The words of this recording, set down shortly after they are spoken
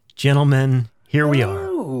Gentlemen, here we are.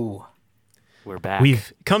 Ooh. We're back.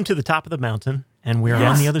 We've come to the top of the mountain, and we're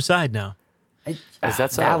on the other side now. Is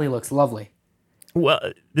that so? Valley looks lovely.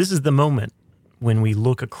 Well, this is the moment when we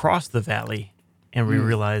look across the valley and we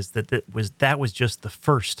realize that that was just the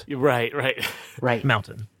first Right.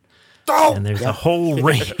 mountain. Oh! And there's a whole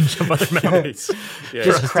range of other mountains.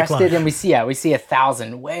 Just crested, and we see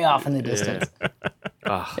 1,000 way off in the distance.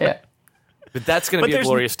 Yeah. But that's going to be a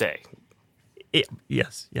glorious day.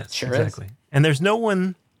 Yes, Sure exactly. And there's no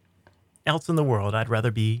one else in the world I'd rather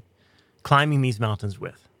be climbing these mountains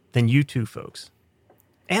with than you two folks.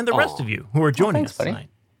 And the rest of you who are joining us buddy. tonight.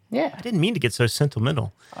 Yeah. I didn't mean to get so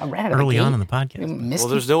sentimental Right early on in the podcast. Well,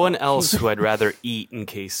 there's no one else who I'd rather eat in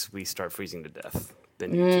case we start freezing to death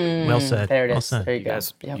than you two. Well said. There it well is. said. There you You go.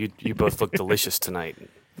 guys, Yep. you both look delicious tonight.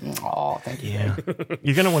 Oh, thank you. Yeah.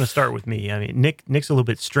 You're going to want to start with me. I mean, Nick's a little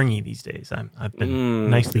bit stringy these days. I've been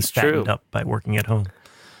nicely it's fattened true. up by working at home.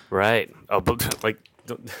 Right. Oh, but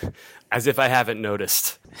as if I haven't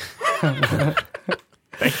noticed. I'm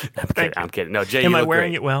kidding. No, Jay, Am you I look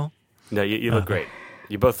wearing great. it well? No, you look great.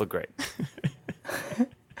 You both look great.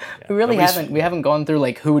 We really At least- haven't. We haven't gone through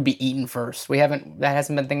like who would be eaten first. We haven't. That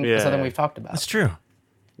hasn't been something we've talked about. That's true.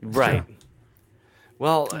 Right.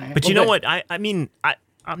 Well, But you know good. what?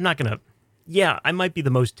 I'm not going to. Yeah, I might be the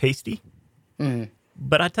most tasty.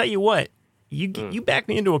 But I tell you what, you back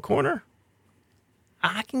me into a corner,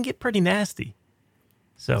 I can get pretty nasty.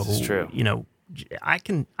 So, This is true. you know, I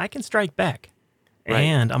can strike back. Right.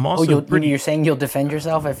 And I'm also pretty. You're saying you'll defend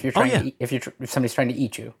yourself if you're trying yeah. to eat, if somebody's trying to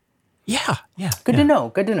eat you. Yeah. Good to know.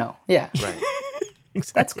 Good to know. Yeah, right.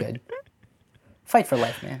 Exactly. that's good. Fight for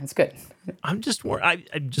life, man. It's good. I'm just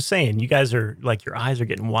just saying, you guys are like, your eyes are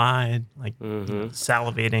getting wide, like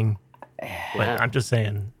salivating. But Yeah. I'm just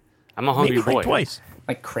saying, I'm a hungry maybe boy. think twice.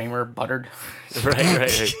 Like Kramer buttered.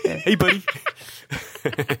 Right. Hey, buddy.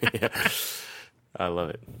 Yeah. I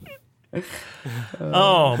love it.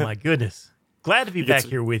 Oh my goodness! Glad to be back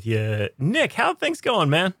here with you, Nick. How are things going,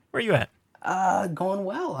 man? Where you at? Going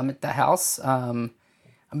well. I'm at the house. I'm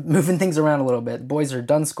moving things around a little bit. The boys are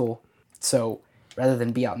done school, so rather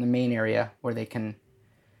than be out in the main area where they can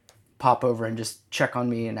pop over and just check on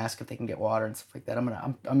me and ask if they can get water and stuff like that,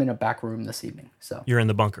 I'm in a back room this evening. So You're in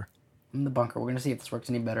the bunker. I'm in the bunker. We're gonna see if this works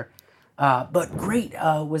any better. But great.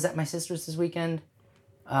 Was at my sister's this weekend.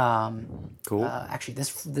 Cool. Actually,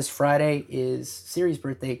 this Friday is Siri's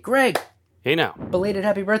birthday. Greg, Hey, now. belated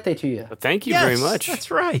happy birthday to you. Well, thank you very much. That's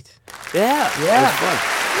right. Yeah. Yeah. It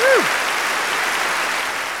was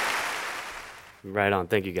fun. Right on.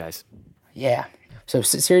 Thank you, guys. Yeah. So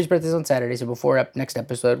Siri's birthday's on Saturday. So before next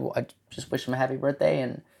episode, I just wish him a happy birthday.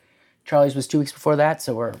 And Charlie's was 2 weeks before that.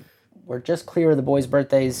 So we're just clear of the boys'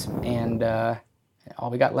 birthdays, and all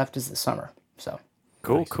we got left is the summer. So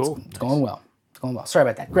Cool. it's going well. It's going well. Sorry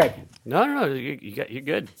about that, Greg. No. You're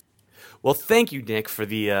good. Well, thank you, Nick, for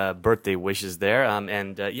the birthday wishes there.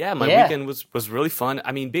 My weekend was really fun.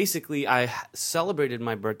 I mean, basically, I celebrated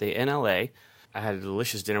my birthday in LA. I had a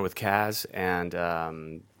delicious dinner with Kaz,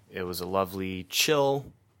 and it was a lovely, chill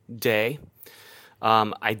day.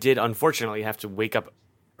 I did, unfortunately, have to wake up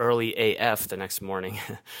early AF the next morning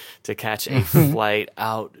to catch a flight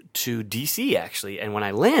out to DC, actually. And when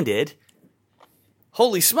I landed,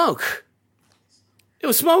 holy smoke, it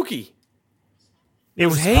was smoky. It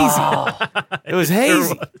was hazy. It was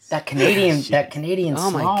hazy. That Canadian Oh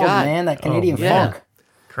my smog, God. man. That Canadian yeah. funk.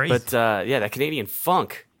 Crazy. But that Canadian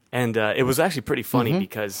funk. And it was actually pretty funny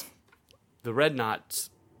because the Red Knots,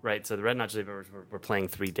 right? So the Red Knots were playing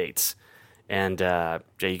 3 dates. And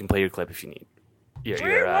Jay, you can play your clip if you need.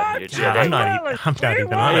 God, I'm not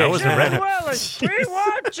even on it. I wasn't ready. We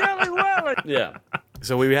want Jelly Willis. Yeah.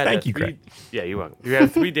 So we had Thank you, Craig. Yeah, you're welcome. We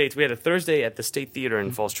had 3 dates. We had a Thursday at the State Theater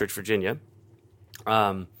in Falls Church, Virginia.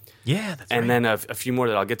 Yeah, that's And right. then a few more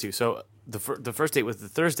that I'll get to. So the first date was the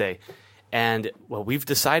Thursday, and what we've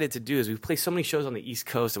decided to do is we play so many shows on the East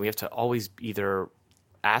Coast, and we have to always either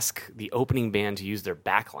ask the opening band to use their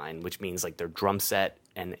backline, which means like their drum set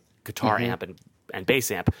and guitar amp and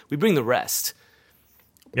bass amp. We bring the rest,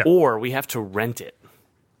 Yep. or we have to rent it.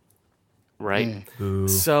 Right.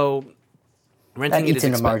 So renting That it eats is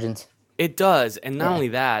into margins. It does, and not only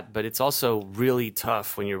that, but it's also really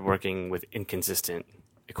tough when you're working with inconsistent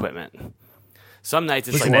equipment. Some nights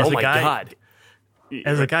it's Listen, like, as oh a my guy- God.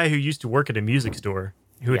 As a guy who used to work at a music store,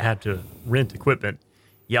 who had had to rent equipment,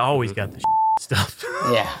 you always got the stuff.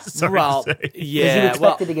 Yeah. Sorry Well, to say. Because you yeah,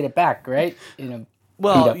 expected to get it back, right? In a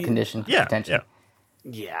Well, beat-up condition, Yeah, potentially.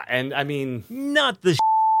 yeah, and I mean, Not the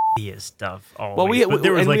stuff always. Well, we- but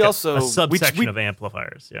there was and like we a also- subsection we- of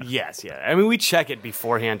amplifiers. Yeah. yes, yeah. I mean, we check it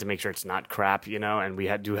beforehand to make sure it's not crap, and we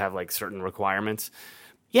do have like certain requirements.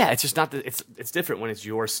 Yeah, it's just not it's different when it's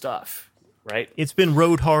your stuff, right? It's been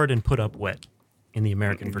rode hard and put up wet in the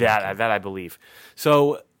American version. That I believe.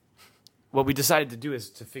 So what we decided to do is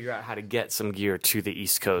to figure out how to get some gear to the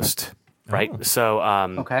East Coast, right? Oh. So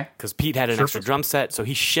Okay. because Pete had an extra drum set, so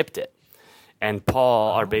he shipped it. And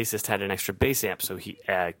Paul, our bassist, had an extra bass amp, so he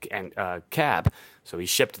and cab, so he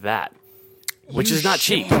shipped that, which is not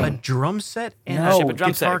cheap. A drum set and No. a Ship a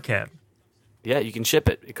drum guitar set. cab. Yeah, you can ship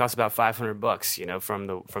it. It costs about $500, you know, from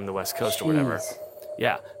the West Coast or whatever. Jeez.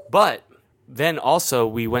 Yeah, but then also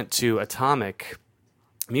we went to Atomic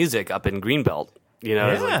Music up in Greenbelt. You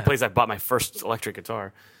know, it's like Yeah. the place I bought my first electric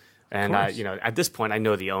guitar. And course. you know, at this point, I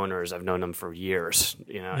know the owners. I've known them for years.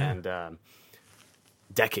 You know, and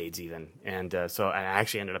decades even. And so I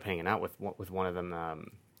actually ended up hanging out with one of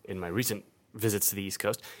them in my recent visits to the East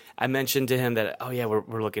Coast. I mentioned to him that, oh yeah,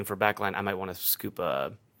 we're looking for backline. I might want to scoop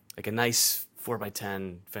a nice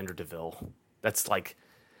 4x10 Fender DeVille. That's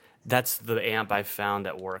the amp I've found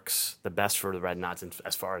that works the best for the red knots, and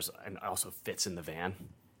as far as and also fits in the van.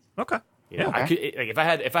 Okay. You know, Okay. I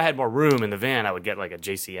could if I had more room in the van, I would get like a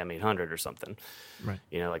JCM 800 or something. Right.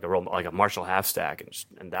 You know, like a Marshall half stack,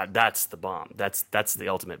 and that's the bomb. That's the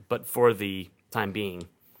ultimate. But for the time being,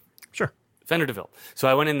 Sure. Fender DeVille. So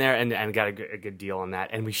I went in there and got a good deal on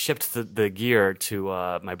that, and we shipped the gear to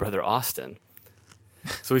my brother Austin.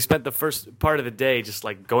 So we spent the first part of the day just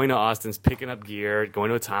like going to Austin's, picking up gear, going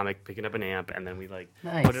to Atomic, picking up an amp, and then we like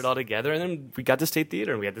Nice. put it all together, and then we got to State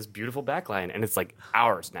Theater, and we had this beautiful backline, and it's like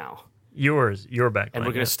ours now. Your backline. And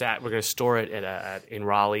we're gonna store it in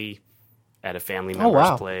Raleigh at a family member's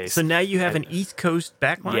wow. place. So now you have an East Coast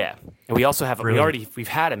backline? Yeah, and we also have Brilliant. we've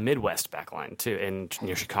had a Midwest backline too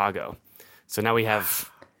near Chicago. So now we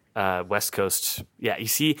have West Coast. Yeah, you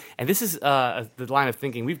see, and this is the line of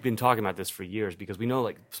thinking. We've been talking about this for years because we know,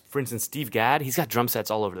 like, for instance, Steve Gadd, he's got drum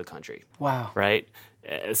sets all over the country. Wow. Right.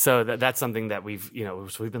 So that's something that we've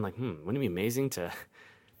been like, wouldn't it be amazing to?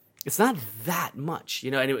 It's not that much,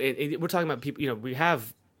 you know. And we're talking about people. You know, we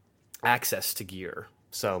have access to gear,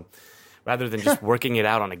 so rather than just working it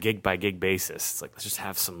out on a gig by gig basis, it's like let's just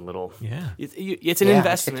have some little. Yeah. It's an Yeah,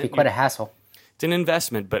 investment. It's quite a hassle. It's an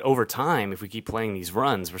investment, but over time, if we keep playing these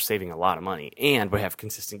runs, we're saving a lot of money, and we have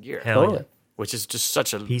consistent gear, Hell Totally. yeah. which is just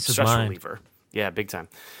such a Peace of stress mind. reliever. Yeah, big time.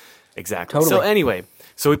 Exactly. Totally. So anyway,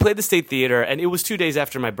 so we played the State Theater, and it was 2 days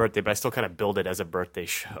after my birthday, but I still kind of billed it as a birthday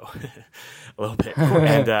show a little bit.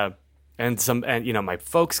 And you know, my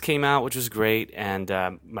folks came out, which was great, and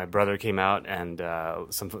my brother came out, and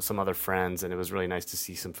some other friends, and it was really nice to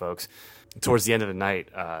see some folks. Towards the end of the night,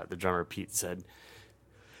 the drummer Pete said,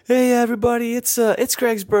 "Hey everybody, it's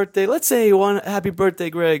Greg's birthday. Let's say one happy birthday,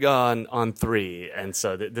 Greg, on 3." And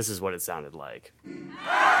so this is what it sounded like.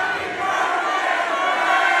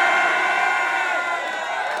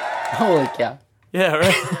 Holy cow. Yeah,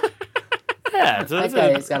 right. Yeah, so That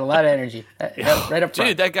guy's got a lot of energy. Right up front.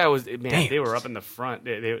 dude, that guy was man. They were up in the front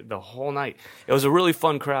the whole night. It was a really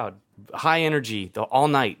fun crowd, high energy all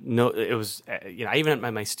night. No, it was you know. Even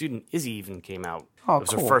my student Izzy even came out. Oh, it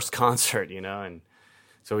was her cool. first concert, you know, and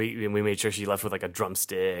so we made sure she left with like a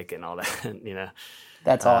drumstick and all that, you know.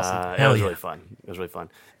 That's awesome. It Hell was yeah. really fun. It was really fun.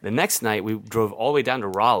 The next night, we drove all the way down to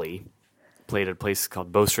Raleigh, played at a place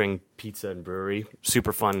called Bowstring Pizza and Brewery.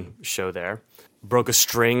 Super fun show there. Broke a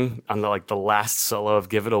string on the last solo of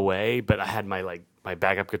 "Give It Away," but I had my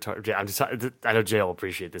backup guitar. I know Jay will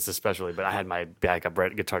appreciate this especially, but I had my backup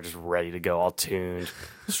guitar just ready to go, all tuned,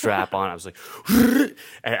 strap on. I was like, and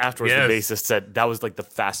afterwards Yes. the bassist said that was like the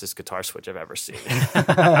fastest guitar switch I've ever seen. Yeah,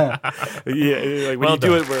 like when Well you do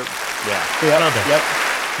done. it, where yeah. Yep. Yep.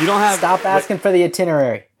 You don't have Stop asking for the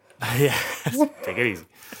itinerary. Yeah, take it easy.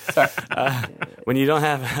 Sorry. When you don't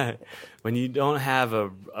have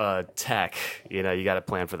a tech, you know, you got to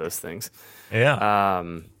plan for those things, Yeah.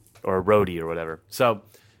 or a roadie or whatever. So,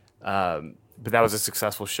 but that was a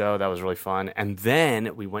successful show. That was really fun. And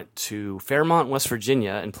then we went to Fairmont, West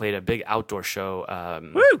Virginia, and played a big outdoor show,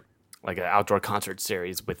 Woo! like an outdoor concert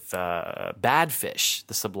series with Badfish,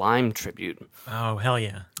 the Sublime tribute. Oh, hell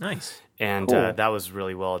yeah. Nice. And Cool. that was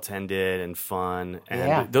really well attended and fun. And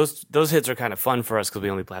Yeah. those hits are kind of fun for us because we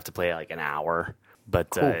only have to play like an hour.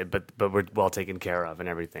 But Cool. but we're well taken care of and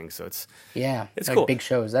everything. So it's Yeah. It's like cool. big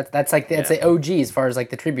shows. That's like the OG as far as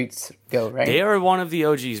like the tributes go, right? they are one of the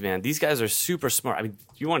OGs, man. These guys are super smart. I mean,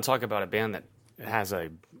 you want to talk about a band that has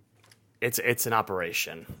it's an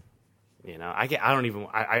operation. You know, I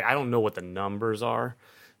don't know what the numbers are,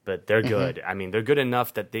 but they're good. I mean, they're good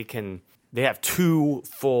enough that they have 2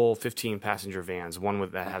 full 15-passenger vans, one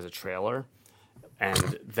that has a trailer,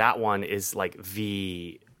 and that one is like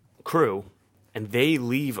the crew, and they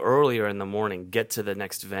leave earlier in the morning, get to the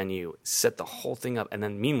next venue, set the whole thing up, and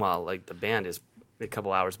then meanwhile, like the band is a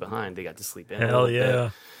couple hours behind. They got to sleep in. Hell a little yeah.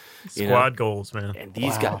 bit, Squad goals, man. And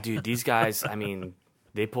these guys, I mean,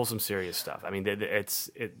 they pull some serious stuff. I mean,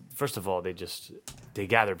 first of all, they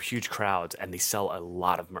gather huge crowds and they sell a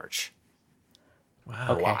lot of merch. Wow.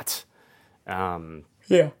 A lot.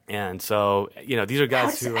 Yeah. And so, these are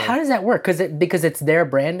guys who. How does that work? Because it's their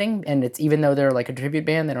branding, and it's even though they're like a tribute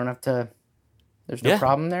band, they don't have to. There's no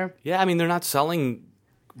problem there. Yeah, I mean, they're not selling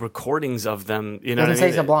recordings of them. You know, Doesn't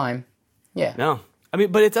say Sublime. Yeah. No, I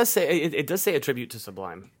mean, but it does say it does say a tribute to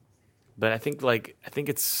Sublime. But I think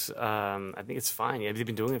it's fine. Yeah, they've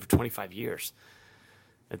been doing it for 25 years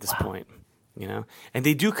at this point. And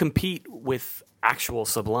they do compete with actual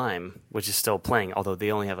Sublime, which is still playing, although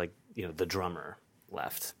they only have the drummer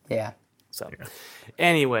left. Yeah. So,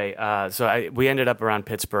 anyway, we ended up around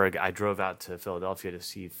Pittsburgh. I drove out to Philadelphia to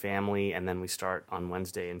see family, and then we start on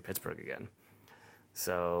Wednesday in Pittsburgh again.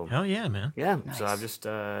 So, hell yeah, man. Yeah. Nice. So I'm just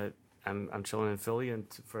I'm chilling in Philly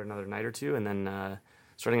for another night or two, and then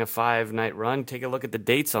starting a 5-night run. Take a look at the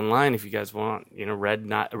dates online if you guys want. Red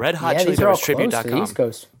Hot Chili Peppers Tribute.com. To the East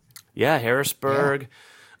Coast. Yeah, Harrisburg,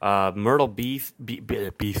 Myrtle Beach,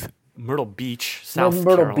 South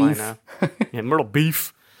Carolina. Yeah, Myrtle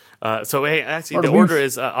Beef. So hey, actually, the order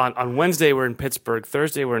is on Wednesday we're in Pittsburgh,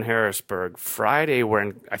 Thursday we're in Harrisburg, Friday we're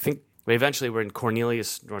in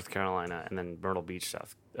Cornelius, North Carolina, and then Myrtle Beach,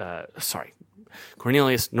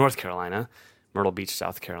 Cornelius, North Carolina, Myrtle Beach,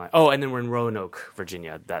 South Carolina. Oh, and then we're in Roanoke,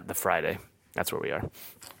 Virginia. The Friday, that's where we are.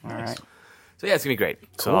 All right. So yeah, it's gonna be great. Cool.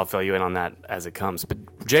 So I'll fill you in on that as it comes.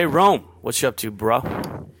 But Jay Rome, what you up to, bro?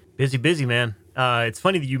 Busy, man. It's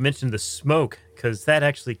funny that you mentioned the smoke because that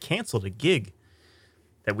actually canceled a gig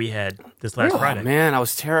that we had this last Friday. Man, I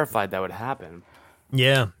was terrified that would happen.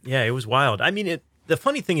 Yeah, it was wild. I mean, the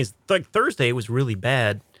funny thing is, like Thursday it was really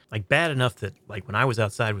bad, like bad enough that like when I was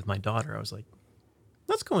outside with my daughter, I was like,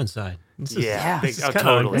 "Let's go inside."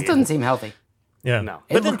 Totally. This doesn't seem healthy. Yeah, no.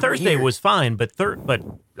 But then Thursday was fine. But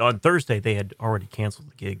on Thursday they had already canceled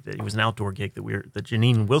the gig. It was an outdoor gig that the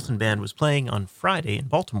Janine Wilson band was playing on Friday in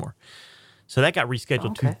Baltimore, so that got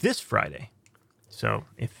rescheduled to this Friday. So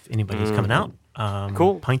if anybody's coming out,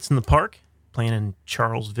 cool. Pints in the Park, playing in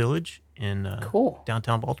Charles Village in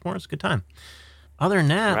downtown Baltimore. It's a good time. Other than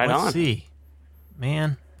that, let's see.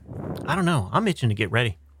 Man, I don't know. I'm itching to get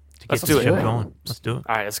ready to get the show going. Let's do it.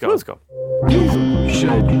 All right, let's go. Let's go.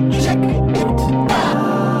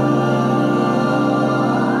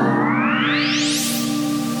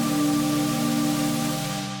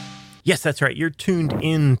 Yes, that's right. You're tuned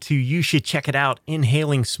in to You Should Check It Out,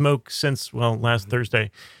 inhaling smoke since, last Thursday.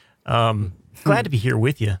 Glad to be here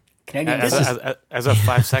with you. As of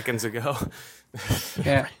 5 seconds ago.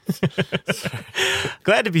 Yeah.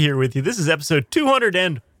 Glad to be here with you. This is episode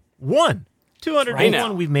 201. 201.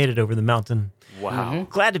 Right. We've made it over the mountain. Wow. Mm-hmm.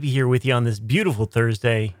 Glad to be here with you on this beautiful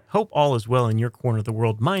Thursday. Hope all is well in your corner of the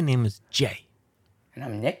world. My name is Jay. And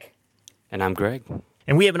I'm Nick. And I'm Greg.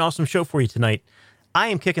 And we have an awesome show for you tonight. I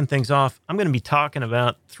am kicking things off. I'm going to be talking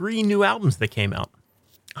about 3 new albums that came out.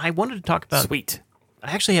 I wanted to talk about... Sweet.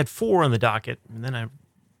 I actually had 4 on the docket, and then I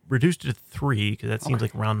reduced it to 3 because that seems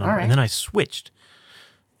like a round number. Right. And then I switched.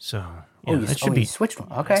 So, yeah, you switched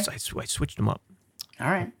one. Okay. I switched them up. All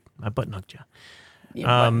right. I butt-nugged you.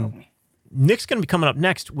 Yeah, me. Nick's going to be coming up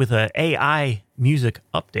next with an AI music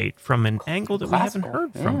update from an angle that we haven't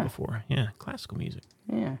heard from before. Yeah, classical music.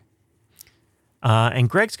 Yeah. And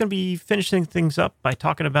Greg's going to be finishing things up by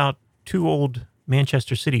talking about 2 old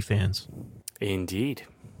Manchester City fans. Indeed.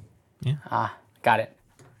 Yeah. Got it.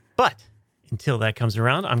 But until that comes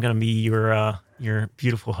around, I'm going to be your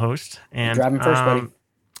beautiful host. And driving first, buddy.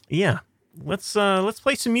 Yeah. Let's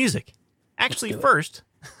play some music. Actually, first,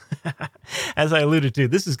 as I alluded to,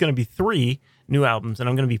 this is going to be 3 new albums, and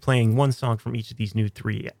I'm going to be playing 1 song from each of these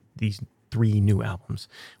 3 new albums,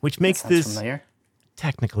 which makes this familiar.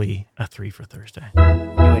 Technically a 3 for Thursday.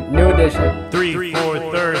 New edition. 3 for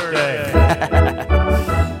Thursday.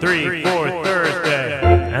 3 for Thursday.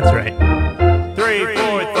 That's right. 3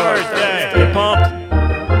 for Thursday. Get pumped.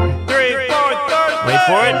 3 for Thursday. Wait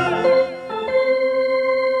for it.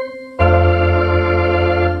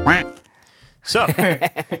 So,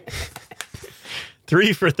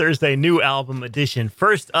 3 for Thursday, new album edition.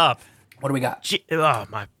 First up, What do we got?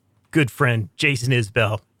 my good friend Jason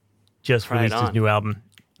Isbell just released his new album.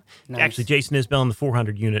 Nice. Actually, Jason Isbell and the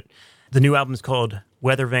 400 Unit. The new album is called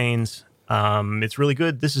Weather Vanes. It's really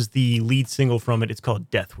good. This is the lead single from it. It's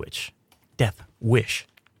called Death Wish. Death Wish.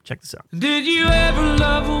 Check this out. Did you ever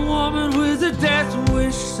love a woman with a death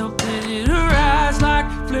wish? Something in her eyes like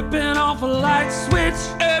flipping off a light switch.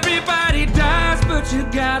 Everybody dies, but you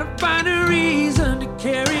gotta find a reason to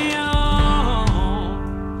carry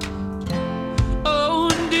on. Oh,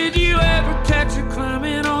 and did you ever catch her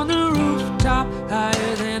climbing on the rooftop,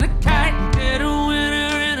 higher than a kite, and get a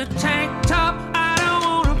winner in a tank top? I don't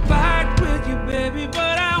wanna fight with you, baby,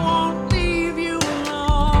 but I won't leave you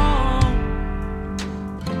alone.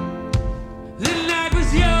 The night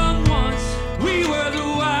was young once, we were the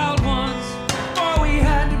wild ones, or we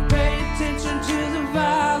had to pay attention to the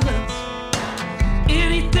violence.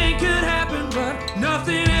 Anything could happen, but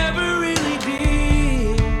nothing ever really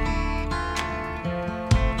did.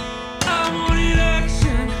 I wanted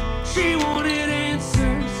action, she wanted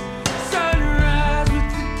answers. Sunrise with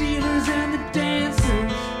the dealers and the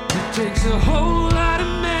dancers. It takes a whole lot of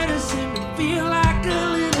medicine to feel like a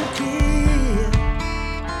little kid.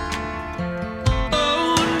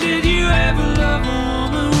 Oh, did you ever love a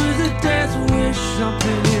woman with a death wish?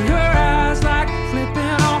 Something in her eyes like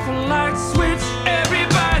flipping off a light switch.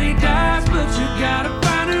 Everybody dies, but you gotta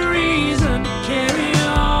find a reason to carry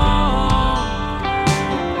on.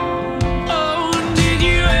 Oh, and did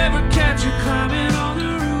you ever catch her climbing on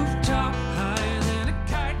the rooftop, higher than a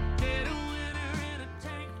kite, get a winner in a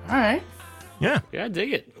tank? All right. Yeah, Yeah, I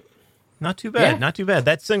dig it. not too bad. Yeah. Not too bad.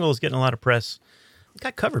 That single is getting a lot of press. It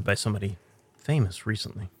got covered by somebody famous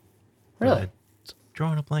recently. Really?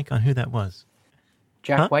 Drawing a blank on who that was.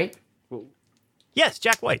 Jack Huh? White? Yes,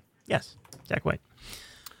 Jack White. Yes, Jack White.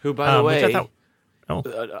 Who, by the Which I way, thought- I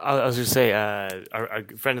was going to say, our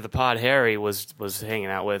friend of the pod, Harry, was hanging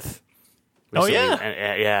out with. Oh, recently,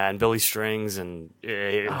 yeah. and Billy Strings, and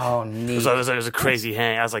Oh, neat. it was a crazy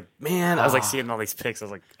hang. I was like, man, I was like seeing all these pics. I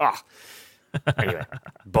was like, Anyway,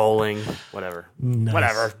 bowling, whatever, Nice.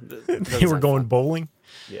 whatever. They were going bowling.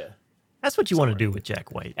 Yeah, That's what you want to do with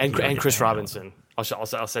Jack White. and You wanna and get Chris to hang out Robinson. I'll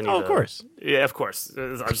send you. Oh, of course. Yeah, of course. I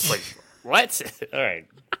was just like, what? All right,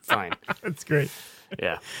 fine. with him. That's great.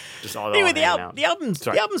 Yeah, just all. Anyway, all hanging out. the album's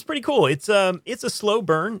Sorry. the album's pretty cool. It's a slow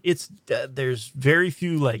burn. It's there's very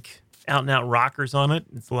few like out and out rockers on it.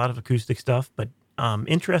 It's a lot of acoustic stuff, but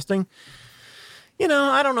interesting. You know,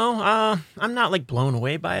 I don't know. I'm not like blown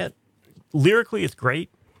away by it. Lyrically, it's great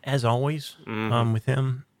as always with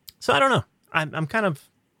him. So I don't know. I'm kind of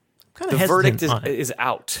The hesitant verdict on it. is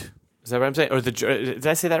out. Is that what I'm saying? Or did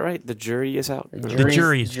I say that right? The jury is out. The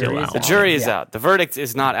jury's still out. The jury is Yeah. out. The verdict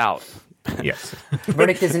is not out. Yes,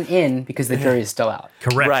 Verdict isn't in because the jury is still out.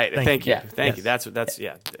 correct. Right. Thank you. Yeah. Thank you. Yes. That's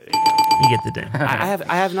yeah. You get the damn.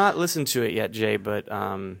 I have not listened to it yet, Jay, but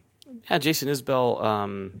yeah, Jason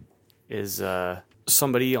Isbell is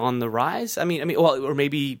somebody on the rise. I mean, well, or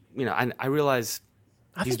maybe I realize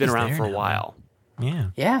I he's think been around there for a now. while. Yeah,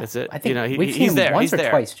 Yeah. That's it. I think He- we've he's seen him there. once He's or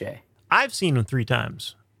there. twice, Jay. I've seen him 3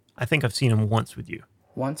 times. I think I've seen him once with you.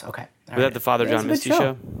 Once? Okay. All Was that right. the Father Yeah, it's John a good Misty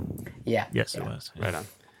show? Yeah. Yes, yeah. it was. Right on.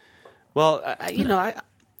 Well, I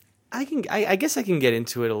guess I can get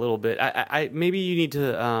into it a little bit. I maybe you need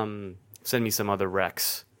to send me some other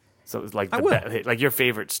recs. So like I will. like your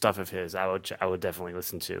favorite stuff of his, I would definitely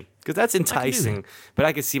listen to because that's enticing. But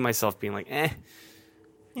I could see myself being like,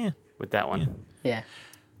 Yeah, with that one. Yeah.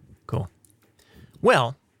 cool.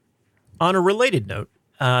 Well, on a related note,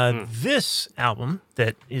 this album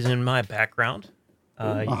that is in my background,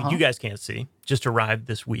 you guys can't see, just arrived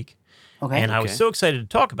this week. Okay. And I was Okay. so excited to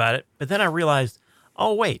talk about it, but then I realized,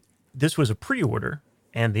 oh wait, this was a pre-order,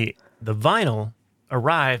 and the vinyl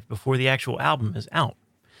arrived before the actual album is out.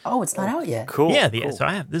 Oh, it's not out yet. Cool. Yeah, cool. so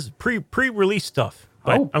I have this is pre-release stuff,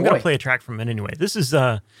 but Oh, I'm gonna boy. play a track from it anyway. This is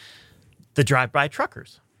the Drive-By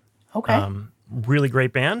Truckers, Okay. really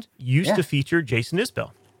great band. Used Yeah. to feature Jason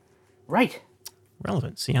Isbell. Right.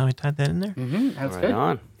 Relevant. See how I tied that in there? That's Right good.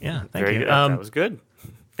 on. Yeah, thank Very you. good. That was good.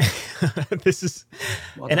 This is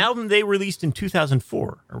an album they released in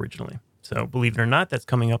 2004 originally. So believe it or not, that's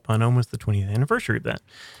coming up on almost the 20th anniversary of that.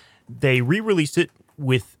 They re-released it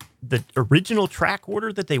with the original track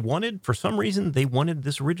order that they wanted. For some reason, they wanted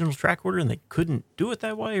this original track order and they couldn't do it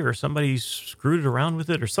that way, or somebody screwed it around with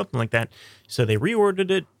it or something like that. So they reordered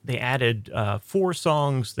it. They added 4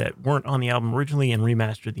 songs that weren't on the album originally and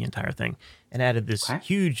remastered the entire thing and added this Okay.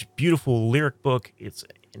 huge, beautiful lyric book. It's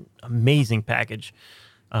an amazing package.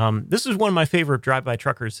 This is one of my favorite Drive-By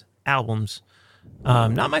Truckers albums.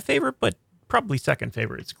 Not my favorite, but probably second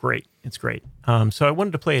favorite. It's great. It's great. So I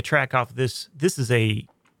wanted to play a track off of this. This is a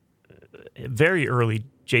very early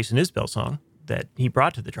Jason Isbell song that he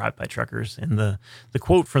brought to the Drive-By Truckers. And the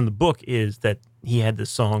quote from the book is that he had this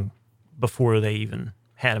song before they even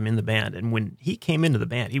had him in the band. And when he came into the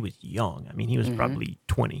band, he was young. I mean, he was probably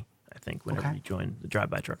 20, I think, whenever he joined the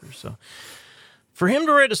Drive-By Truckers. So for him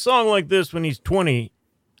to write a song like this when he's 20,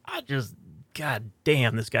 God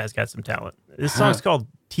damn, this guy's got some talent. This song's called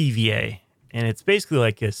TVA, and it's basically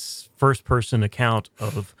like a first-person account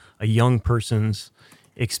of a young person's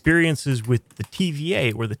experiences with the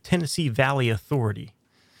TVA, or the Tennessee Valley Authority,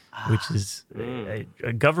 which is a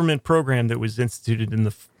government program that was instituted in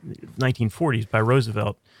the 1940s by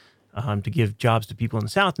Roosevelt to give jobs to people in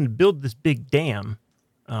the South and to build this big dam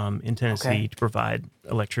in Tennessee to provide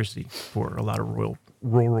electricity for a lot of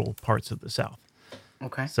rural parts of the South.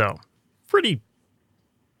 Okay. So, pretty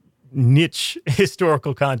niche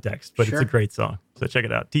historical context, but it's a great song. So check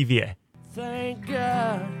it out, TVA. Thank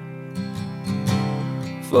God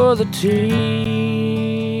for the TV.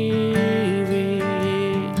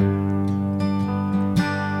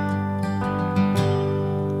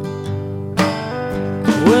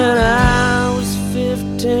 When I was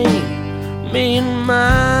 15, me and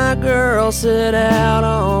my girl set out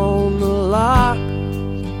on the lock.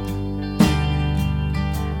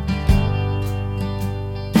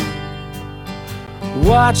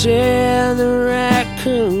 Watching the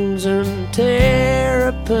raccoons and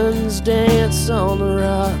terrapins dance on the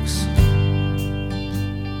rocks.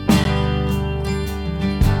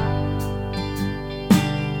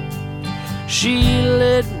 She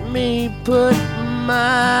let me put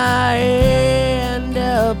my hand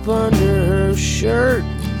up under her shirt.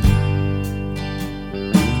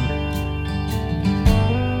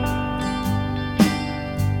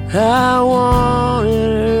 I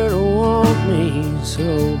wanted her to want me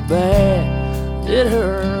so bad it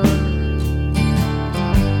hurt.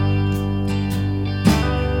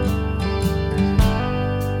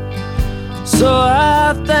 So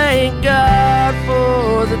I thank God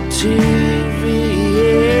for the TVA.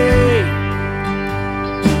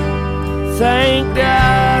 Thank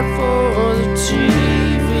God for the TVA.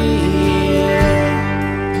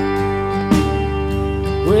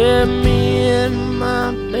 Where me and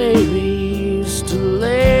my baby used to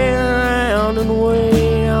lay around and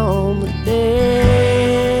wait on the day.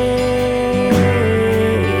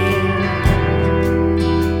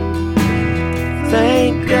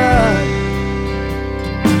 Thank God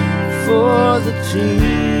for the TV.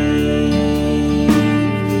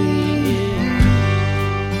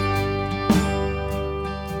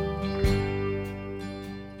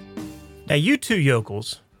 Now, you two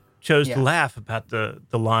yokels chose to laugh about the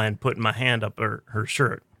line "putting my hand up her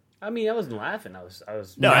shirt." I mean, I wasn't laughing. I was.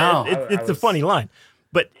 No, it's a funny line,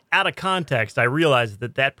 but out of context, I realized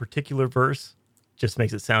that particular verse just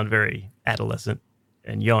makes it sound very adolescent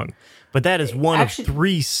and young. But that is one of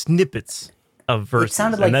three snippets of verses. It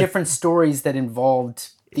sounded like different stories that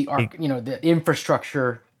involved the the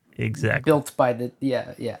infrastructure built by the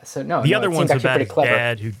So the other one's about his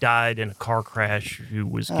dad who died in a car crash, who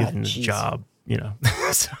was given a job.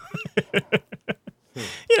 So,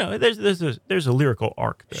 there's a lyrical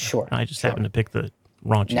arc there. Sure. I just happened to pick the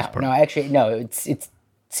raunchiest part. It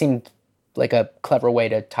seemed like a clever way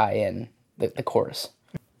to tie in the chorus.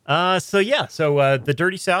 The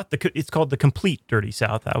Dirty South, it's called The Complete Dirty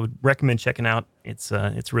South. I would recommend checking out. It's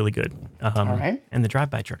really good. All right. And the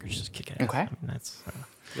Drive-By Truckers just kick ass. Okay. I mean, that's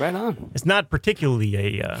right on. It's not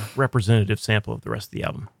particularly a representative sample of the rest of the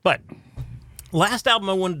album. But last album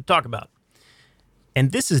I wanted to talk about.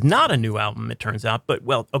 And this is not a new album, it turns out. But,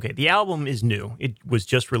 the album is new. It was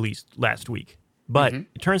just released last week. But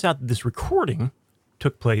it turns out that this recording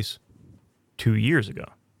took place 2 years ago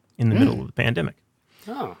in the middle of the pandemic.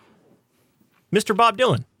 Oh. Mr. Bob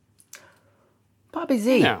Dylan. Bobby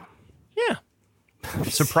Z. Yeah.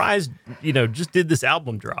 Surprised, just did this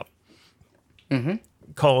album drop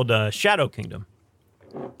called Shadow Kingdom.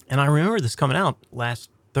 And I remember this coming out last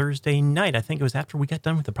Thursday night. I think it was after we got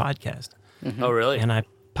done with the podcast. Oh, really? And I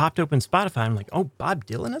popped open Spotify. I'm like, oh, Bob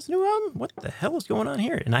Dylan has a new album? What the hell is going on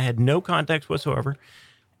here? And I had no context whatsoever.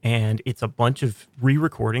 And it's a bunch of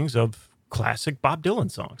re-recordings of classic Bob Dylan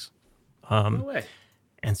songs. No way.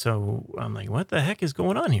 And so I'm like, what the heck is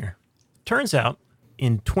going on here? Turns out,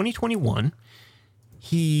 in 2021,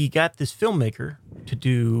 he got this filmmaker to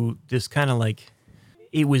do this kind of like,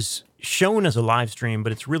 it was shown as a live stream,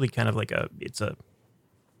 but it's really kind of like it's a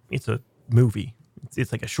movie.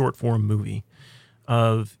 It's like a short form movie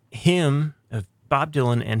of Bob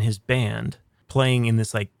Dylan and his band playing in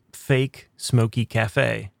this like fake smoky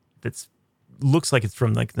cafe that's looks like it's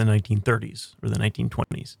from like the 1930s or the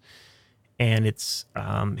 1920s. And it's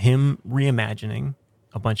him reimagining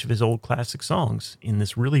a bunch of his old classic songs in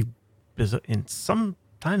this really bizarre, in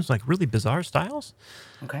sometimes like really bizarre styles.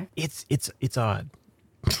 Okay. It's odd.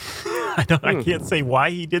 I can't say why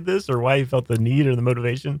he did this or why he felt the need or the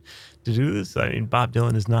motivation to do this. I mean, Bob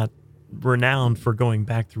Dylan is not renowned for going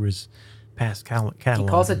back through his past catalog. He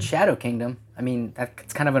calls it Shadow Kingdom. I mean,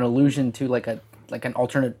 that's kind of an allusion to like an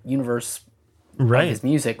alternate universe of his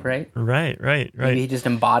music, right? Right. Maybe he just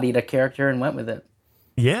embodied a character and went with it.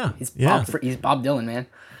 Yeah, he's Bob Dylan, man.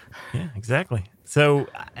 Yeah, exactly. So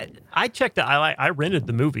I checked out. I rented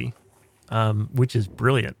the movie, which is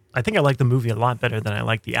brilliant. I think I like the movie a lot better than I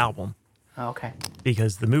like the album. Oh, okay.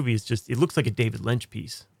 Because the movie is it looks like a David Lynch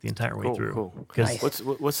piece the entire way through. Cool. Nice.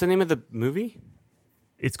 What's the name of the movie?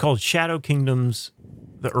 It's called Shadow Kingdoms: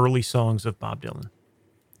 The Early Songs of Bob Dylan.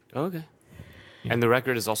 Oh, okay. Yeah. And the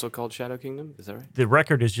record is also called Shadow Kingdom. Is that right? The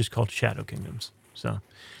record is just called Shadow Kingdoms. So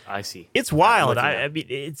I see. It's wild. I mean,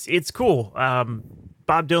 it's cool.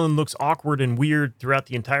 Bob Dylan looks awkward and weird throughout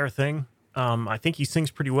the entire thing. I think he sings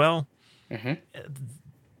pretty well. Mm-hmm.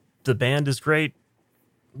 The band is great.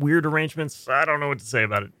 Weird arrangements. I don't know what to say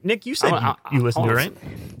about it. Nick, you said you listened to it, right?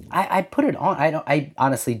 I put it on. I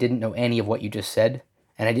honestly didn't know any of what you just said,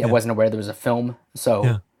 and I wasn't aware there was a film.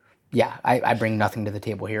 So yeah, I bring nothing to the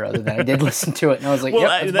table here other than I did listen to it, and I was like, well,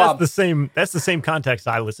 yep, that's Bob. the same. That's the same context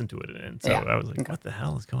I listened to it in. So I was like, what the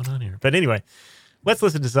hell is going on here? But anyway, let's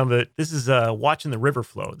listen to some of it. This is Watching the River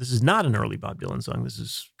Flow. This is not an early Bob Dylan song. This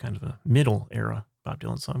is kind of a middle era Bob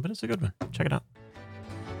Dylan song, but it's a good one. Check it out.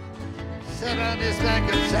 Sit on this bank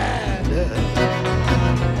of sand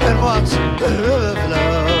and watch the river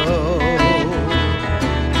flow.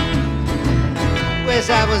 Wish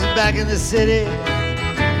I was back in the city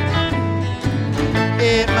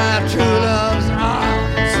in my true love's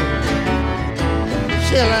arms.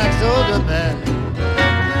 She likes older men,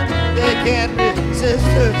 they can't resist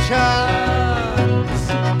her charms.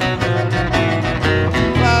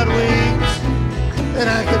 Cloud wings that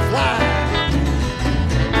I could fly,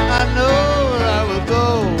 I know where I will go.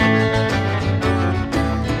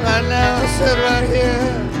 Right now I sit right here,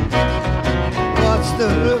 watch the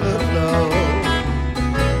river flow.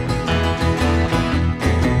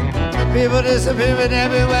 People disappearing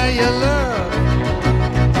everywhere you look,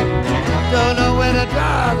 don't know where to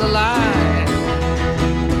draw the line.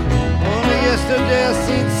 Only yesterday I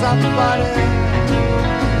seen somebody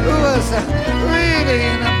who was reading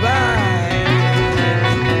in a bind.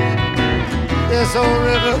 This old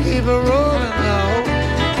river keep a rolling though,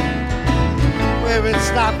 where it's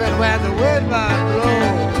stopping where the wind might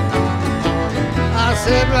blow. I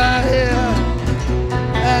sit right here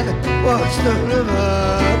and watch the river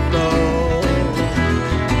flow.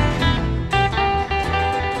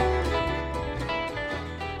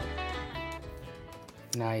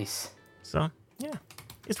 Nice. So yeah,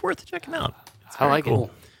 it's worth checking out. I like it.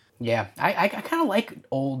 Yeah, I kind of like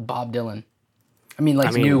old Bob Dylan. I mean,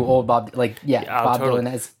 new old Bob, Bob totally.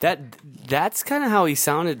 Dylan as that's kind of how he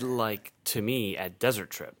sounded like to me at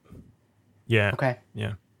Desert Trip. Yeah. Okay.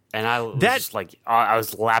 Yeah. And I was just like, I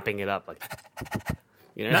was lapping it up, like,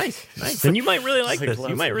 you know, nice. And you might really like this.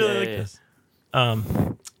 You might really like this.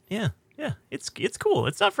 Yeah. It's cool.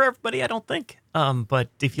 It's not for everybody, I don't think. But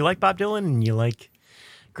if you like Bob Dylan and you like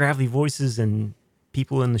gravelly voices and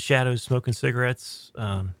people in the shadows smoking cigarettes,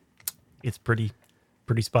 it's pretty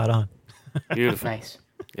spot on. Beautiful. Nice.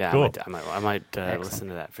 Yeah, cool. I might listen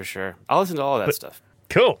to that for sure. I'll listen to all of that stuff.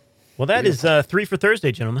 Cool. Well, that is 3 for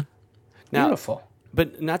Thursday, gentlemen. Now, Beautiful.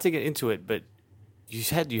 But not to get into it, but you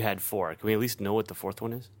said you had 4. Can we at least know what the 4th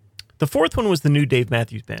one is? The 4th one was the new Dave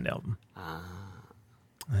Matthews Band album.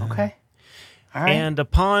 Okay. All right. And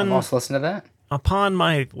I'm also listening to that. Upon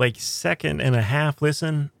my second and a half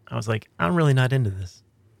listen, I was like, I'm really not into this.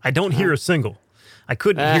 I don't hear a single. I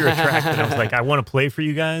couldn't hear a track that I was like, I want to play for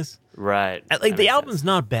you guys. Right. The album's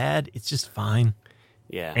not bad. It's just fine.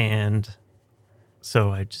 Yeah. And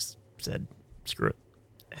so I just said, screw it.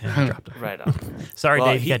 And dropped it. Right on. Sorry,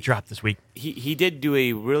 Dave, you got dropped this week. He did do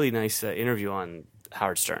a really nice interview on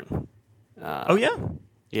Howard Stern. Oh, yeah?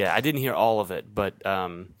 Yeah, I didn't hear all of it, but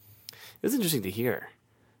it was interesting to hear.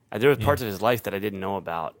 There were parts of his life that I didn't know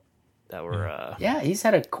about that were He's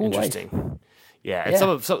had a cool interesting. life. Yeah,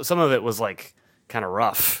 and some of it was kind of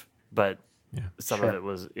rough, but some Sure. of it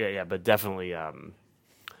was but definitely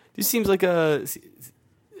just seems like I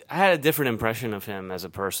had a different impression of him as a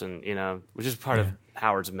person, which is part of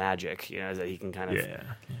Howard's magic, is that he can kind of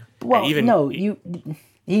Well, even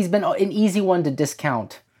he's been an easy one to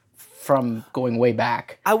discount from going way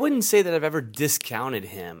back. I wouldn't say that I've ever discounted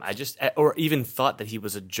him. I just, or even thought that he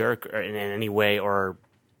was a jerk or in any way, or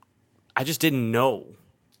I just didn't know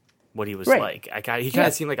what he was like. He kind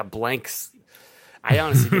of seemed like a blank. I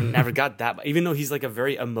honestly never got that. Even though he's like a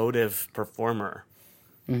very emotive performer,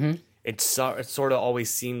 it sort of always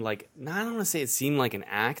seemed like. I don't want to say it seemed like an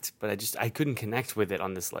act, but I couldn't connect with it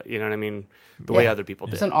on this. You know what I mean? The way other people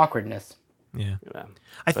did. There's an awkwardness. Yeah. Yeah.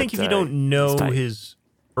 I think But, if you don't know tight. his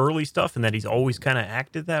early stuff and that he's always kind of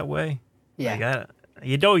acted that way, Yeah.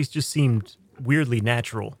 it always just seemed weirdly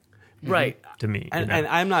natural Right. to me. And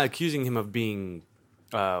I'm not accusing him of being,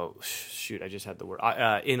 shoot, I just had the word,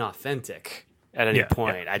 inauthentic at any Yeah,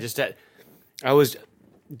 point. I was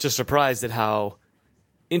just surprised at how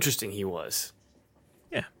interesting he was.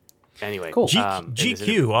 Yeah. Anyway, Cool. in this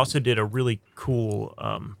interview. GQ also did a really cool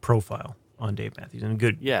profile on Dave Matthews and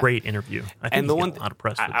great interview. I think And the he's one getting a lot of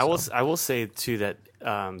press. I will say too that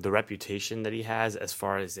the reputation that he has as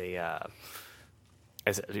far as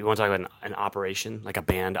as you want to talk about an operation, like a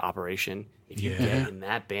band operation, if you get in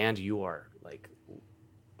that band, you are like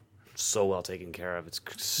so well taken care of. It's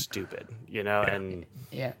stupid, and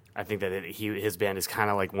Yeah. I think that his band is kind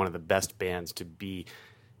of like one of the best bands to be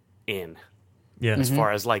in. Yeah. As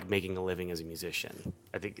far as like making a living as a musician,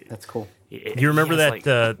 I think That's cool. Do you remember that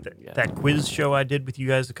yeah. that quiz show I did with you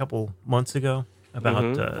guys a couple months ago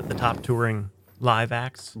about the top touring live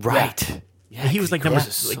acts? Right? Yeah, He was like number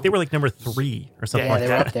they were like number 3 or something Yeah, like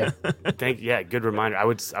they were that. up there. Good reminder. I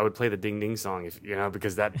would play the ding ding song if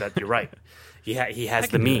because that you're right. He has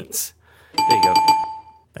the means. There you go.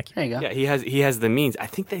 Thank you. There you go. Yeah, he has the means. I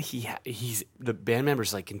think that he's the band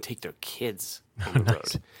members like can take their kids on the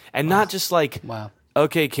road, and not just like Wow.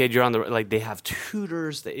 okay, kid, you're on the like they have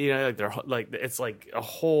tutors. That, like they're like it's like a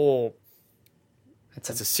whole. It's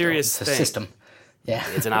a serious It's a thing. system. Yeah.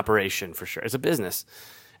 It's an operation for sure. It's a business,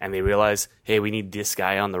 and they realize, hey, we need this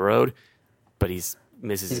guy on the road, but he's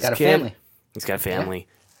misses his got a kid. family. He's got a family.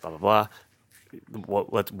 Blah blah blah.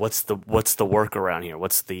 What's the work around here?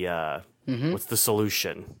 What's the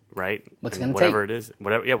solution? Right? What's it And gonna whatever take? it is,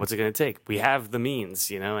 whatever. Yeah, what's it going to take? We have the means,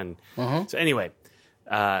 and so anyway,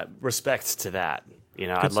 respect to that. I'd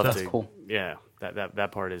love stuff. to. That's cool. Yeah,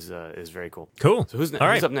 that part is very cool. Cool. So who's All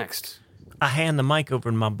right. up next? I hand the mic over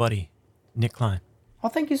to my buddy Nick Klein. Well,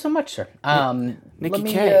 thank you so much, sir. Let Nicky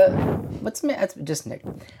me, K. that's just Nick.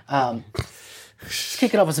 Let's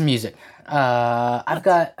kick it off with some music. I've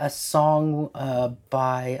got a song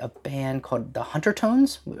by a band called the Hunter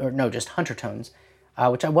Tones, or no, just Hunter Tones,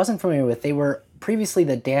 which I wasn't familiar with. They were previously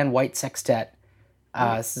the Dan White Sextet.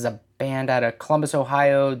 This is a band out of Columbus,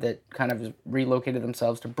 Ohio that kind of relocated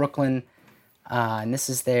themselves to Brooklyn. And this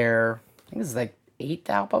is I think this is like 8th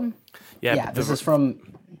album. Yeah, this is from...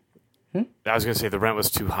 I was going to say the rent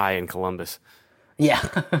was too high in Columbus. Yeah.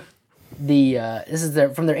 This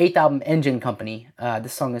is from their 8th album, Engine Company.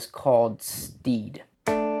 This song is called Steed.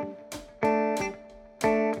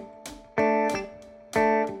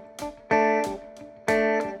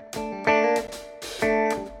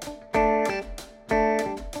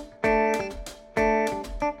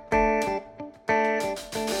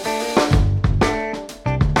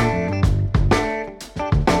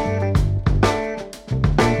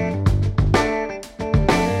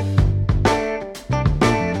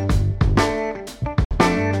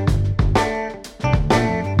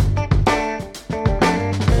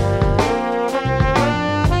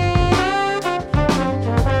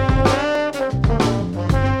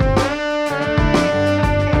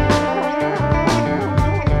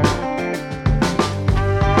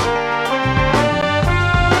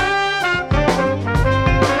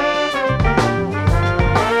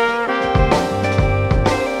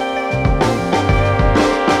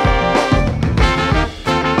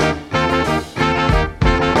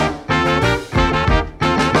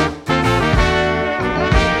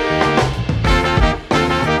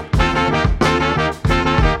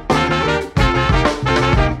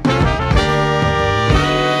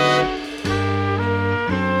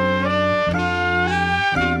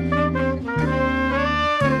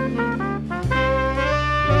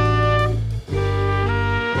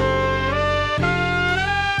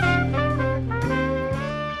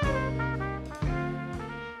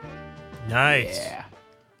 Nice. Yeah.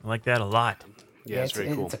 I like that a lot. Yeah, it's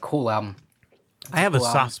very cool. It's a cool album. I have a cool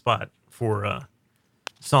soft spot for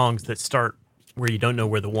songs that start where you don't know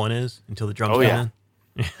where the one is until the drums Oh, come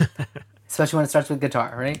yeah. in. Especially when it starts with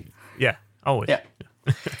guitar, right? Yeah, always. Yeah.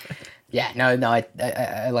 Yeah, no,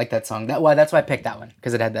 I like that song. That's why I picked that one,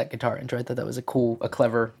 because it had that guitar intro. I thought that was a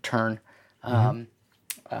clever turn. Yeah,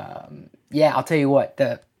 I'll tell you what,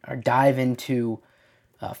 our dive into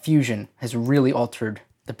Fusion has really altered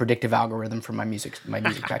the predictive algorithm for my music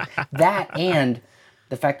track. That and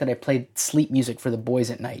the fact that I played sleep music for the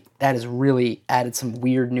boys at night, that has really added some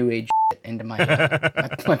weird new age shit into my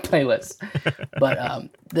playlist. But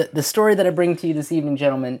the story that I bring to you this evening,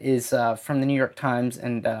 gentlemen, is from the New York Times,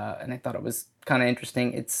 and I thought it was kind of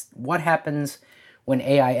interesting. It's what happens when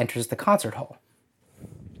AI enters the concert hall.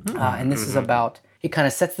 And this is about it kind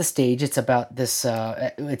of sets the stage. It's about this.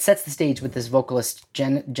 It sets the stage with this vocalist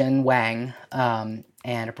Jen Wang,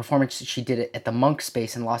 and a performance she did it at the Monk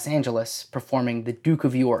Space in Los Angeles, performing "The Duke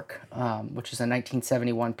of York," which is a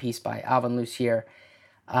 1971 piece by Alvin Lucier.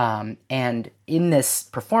 And in this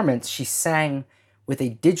performance, she sang with a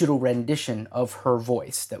digital rendition of her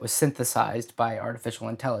voice that was synthesized by artificial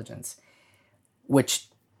intelligence, which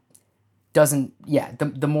doesn't,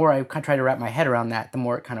 the more I kind of try to wrap my head around that, the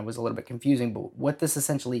more it kind of was a little bit confusing. But what this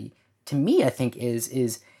essentially, to me, I think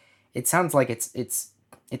is it sounds like it's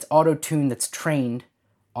auto-tune that's trained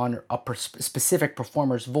on a specific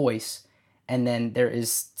performer's voice, and then there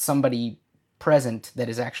is somebody present that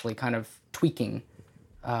is actually kind of tweaking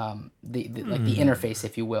the interface,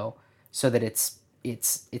 if you will, so that it's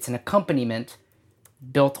an accompaniment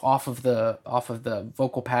built off of the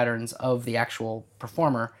vocal patterns of the actual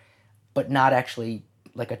performer, but not actually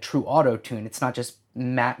like a true auto tune. It's not just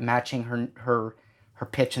matching her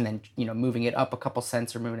pitch and then moving it up a couple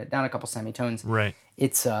cents or moving it down a couple semitones. Right.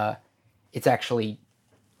 It's actually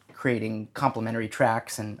creating complementary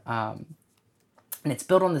tracks, and it's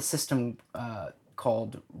built on the system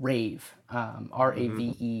called Rave,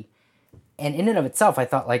 Rave. And in and of itself, I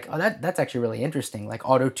thought that's actually really interesting. Like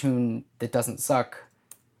auto tune that doesn't suck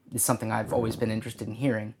is something I've always been interested in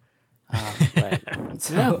hearing. Right.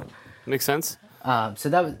 So. Makes sense. So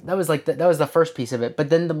that was the first piece of it. But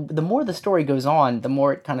then the more the story goes on, the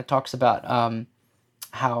more it kind of talks about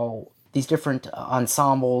how these different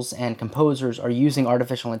ensembles and composers are using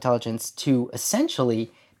artificial intelligence to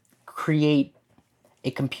essentially create a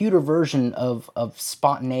computer version of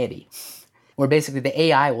spontaneity, where basically the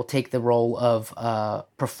AI will take the role of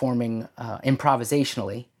performing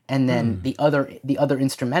improvisationally, and then the other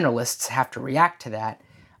instrumentalists have to react to that.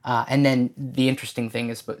 And then the interesting thing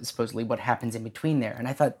is supposedly what happens in between there. And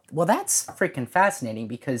I thought, well, that's freaking fascinating,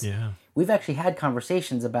 because we've actually had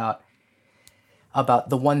conversations about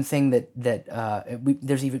the one thing that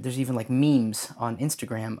there's even like memes on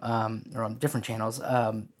Instagram or on different channels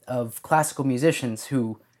of classical musicians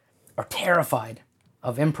who are terrified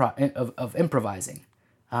of improvising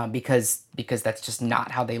because that's just not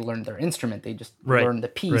how they learn their instrument. They just learn the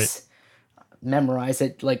piece. Memorize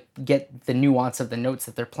it, like get the nuance of the notes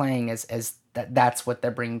that they're playing as that's what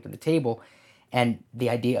they're bringing to the table. And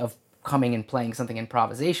the idea of coming and playing something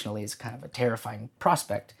improvisationally is kind of a terrifying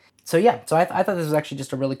prospect. So I thought this was actually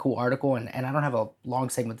just a really cool article, and I don't have a long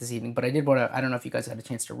segment this evening, but I did want to, I don't know if you guys had a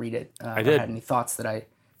chance to read it. I did. Or had any thoughts that I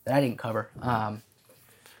didn't cover. I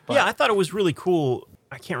thought it was really cool.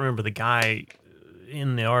 I can't remember the guy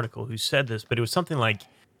in the article who said this, but it was something like,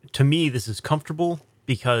 to me, this is comfortable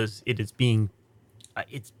because it's being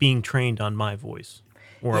trained on my voice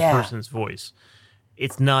or a person's voice.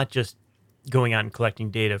 It's not just going out and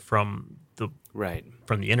collecting data from the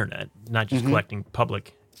internet, not just collecting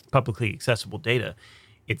publicly accessible data.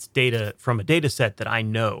 It's data from a data set that I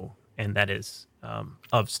know, and that is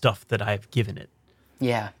of stuff that I've given it.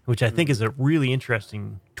 Yeah, which I think is a really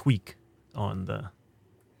interesting tweak on the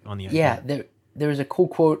idea. Yeah, there was a cool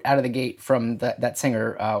quote out of the gate from that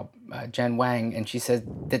singer, Jen Wang, and she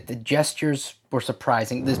said that the gestures were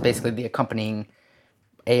surprising. This is basically the accompanying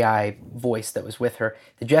AI voice that was with her.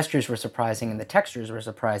 The gestures were surprising and the textures were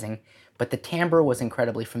surprising, but the timbre was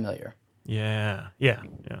incredibly familiar. Yeah.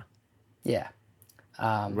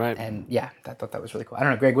 Right. And I thought that was really cool. I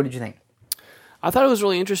don't know, Greg, what did you think? I thought it was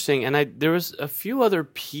really interesting, and there was a few other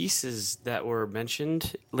pieces that were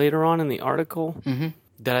mentioned later on in the article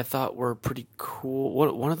that I thought were pretty cool.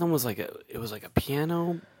 One of them was like a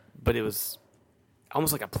piano, but it was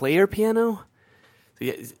almost like a player piano.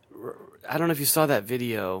 I don't know if you saw that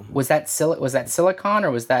video. Was that silicon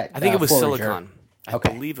or was that? I think it was Forager? silicon. I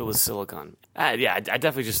believe it was silicon. I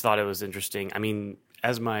definitely just thought it was interesting. I mean,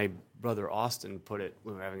 as my brother Austin put it,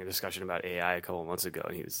 we were having a discussion about AI a couple of months ago,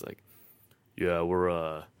 and he was like, "Yeah,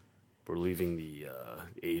 we're leaving the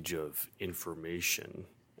age of information,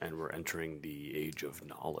 and we're entering the age of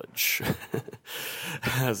knowledge."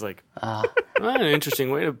 I was like, an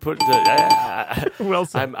interesting way to put it. Well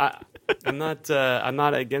said. I'm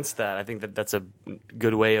not against that. I think that's a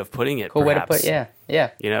good way of putting it. Cool perhaps. way to put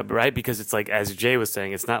it. Yeah. Right? Because it's like, as Jay was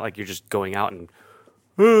saying, it's not like you're just going out and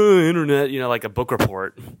internet, like a book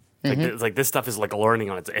report. It's like this stuff is like learning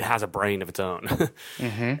on it. It has a brain of its own.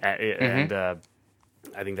 And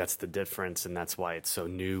I think that's the difference, and that's why it's so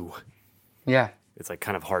new. Yeah. It's like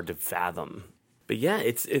kind of hard to fathom. But yeah,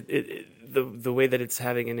 it's the way that it's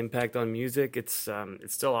having an impact on music, it's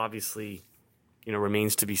still obviously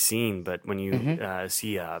remains to be seen. But when you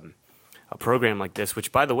see a program like this,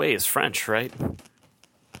 which by the way is French, right?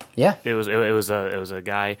 Yeah. It was a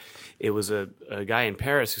guy in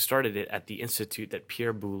Paris who started it at the institute that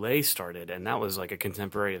Pierre Boulez started, and that was like a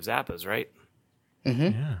contemporary of Zappa's, right?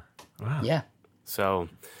 Yeah. Wow. Yeah. So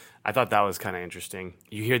I thought that was kind of interesting.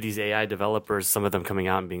 You hear these AI developers, some of them coming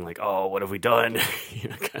out and being like, "Oh, what have we done?"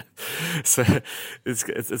 So it's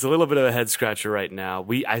a little bit of a head scratcher right now.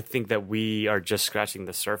 I think that we are just scratching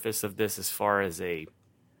the surface of this as far as a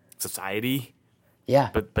society.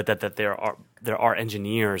 Yeah. But that there are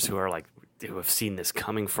engineers who have seen this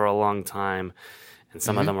coming for a long time, and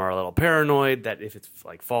some of them are a little paranoid that if it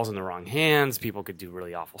like falls in the wrong hands, people could do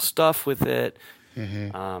really awful stuff with it.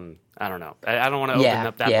 I don't know. I don't want to open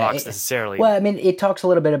up that box necessarily. Well, I mean, it talks a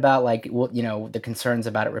little bit about like the concerns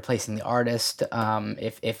about it replacing the artist.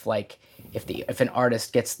 If an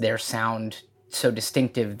artist gets their sound so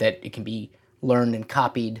distinctive that it can be learned and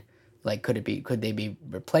copied, like could they be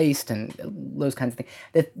replaced and those kinds of things.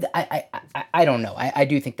 I don't know. I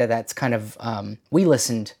do think that's kind of we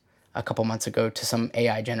listened a couple months ago to some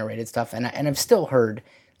AI generated stuff, and I've still heard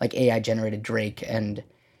like AI generated Drake and.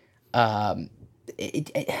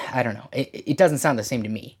 I don't know. It doesn't sound the same to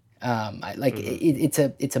me.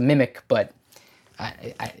 It's a mimic, but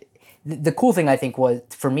the cool thing I think was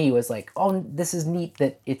for me was like, oh, this is neat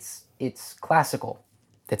that it's classical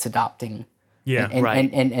that's adopting. Yeah,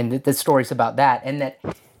 and the stories about that, and that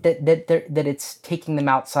it's taking them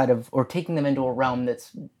outside of or taking them into a realm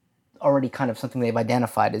that's already kind of something they've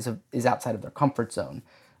identified is outside of their comfort zone.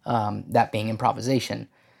 That being improvisation.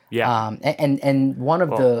 Yeah. And one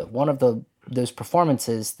of those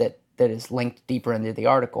performances that is linked deeper into the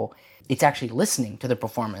article, it's actually listening to the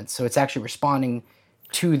performance. So it's actually responding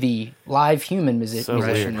to the live human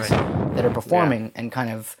musicians that are performing and kind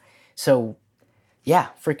of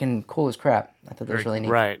freaking cool as crap. I thought that was really neat.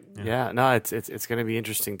 Right. Yeah. No, it's going to be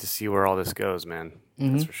interesting to see where all this goes, man.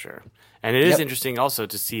 That's for sure. And it is interesting also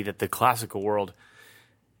to see that the classical world,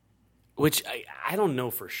 which I don't know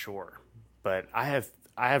for sure, but I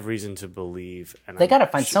have reason to believe, and they got to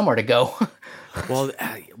find somewhere to go.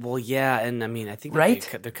 well, yeah, and I mean, I think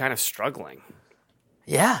they're kind of struggling.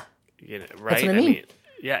 Yeah, right. That's what I mean.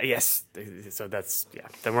 Yes. So then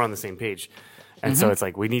we're on the same page, and so it's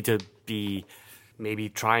like we need to be maybe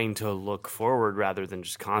trying to look forward rather than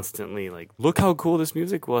just constantly like, look how cool this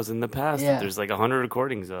music was in the past. Yeah. That there's like 100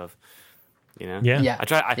 recordings of, Yeah. I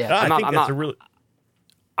try. I think that's a really.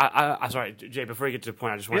 I'm sorry, Jay. Before you get to the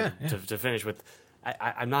point, I just wanted to finish with.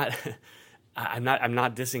 I'm not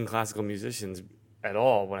dissing classical musicians at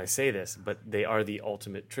all when I say this, but they are the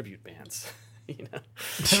ultimate tribute bands.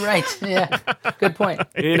 Right? Yeah. Good point.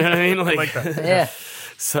 You know what I mean? Like that. Yeah.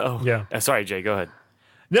 So sorry, Jay. Go ahead.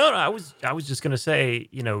 No, I was just gonna say,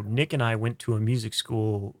 Nick and I went to a music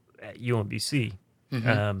school at UMBC,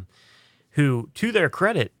 who, to their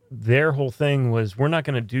credit, their whole thing was, we're not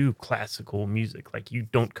gonna do classical music. Like, you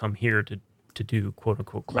don't come here to do quote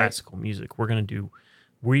unquote classical music.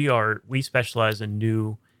 We specialize in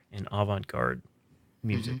new and avant-garde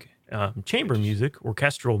music, chamber music,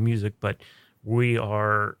 orchestral music, but we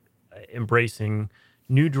are embracing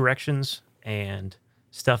new directions and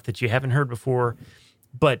stuff that you haven't heard before.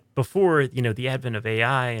 But before, the advent of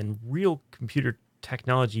AI and real computer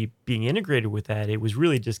technology being integrated with that, it was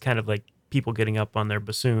really just kind of like people getting up on their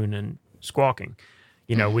bassoon and squawking,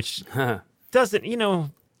 which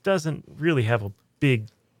doesn't really have a big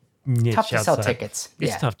niche tough to outside. sell tickets.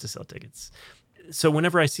 It's tough to sell tickets. So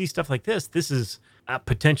whenever I see stuff like this is a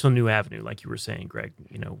potential new avenue, like you were saying, Greg.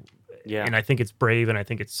 And I think it's brave, and I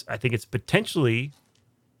think it's potentially,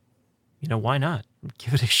 why not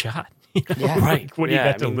give it a shot? Right. What do you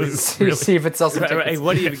got to lose? See if it sells some tickets. Right.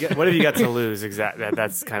 What have you got to lose? Exactly.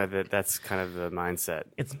 That's kind of the mindset.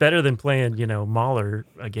 It's better than playing, Mahler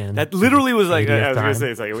again. That literally was like, I was time. going to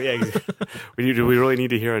say, it's like, we really need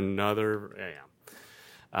to hear another.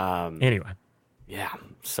 Anyway. Yeah.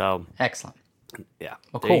 So. Excellent. Yeah.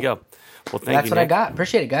 Well, there cool. you go. Well, thank you. That's what I got.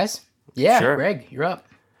 Appreciate it, guys. Yeah. Sure. Greg, you're up.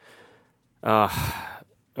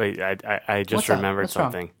 Wait, I just What's up? remembered What's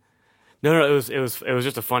wrong? something. No, it was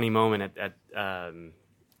just a funny moment at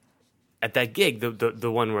that gig,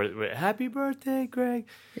 the one where "Happy Birthday, Greg."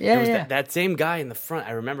 Yeah, It was yeah. that same guy in the front.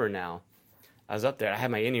 I remember now. I was up there. I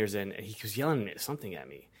had my in-ears in, and he was yelling something at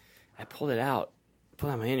me. I pulled out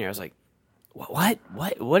my in-ear. I was like, "What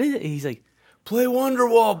is it?" He's like, "Play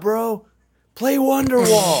Wonderwall, bro. Play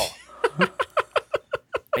Wonderwall."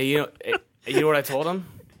 And you know what I told him?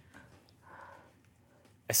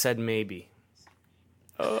 I said maybe.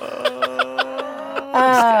 All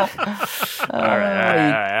right.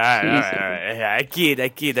 Yeah, I kid.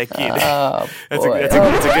 It's a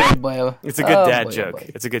good dad joke.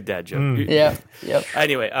 It's a good dad joke. Yeah. Yep.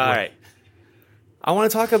 Anyway, all right. I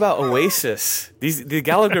want to talk about Oasis. The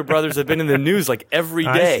Gallagher brothers have been in the news like every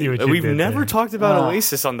I day. see what you We've did never there. talked about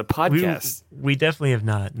Oasis on the podcast. We definitely have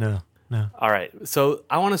not. No. All right. So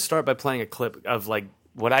I want to start by playing a clip of like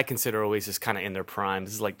what I consider Oasis kind of in their prime.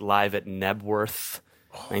 This is like live at Nebworth,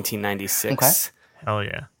 1996. Okay. Hell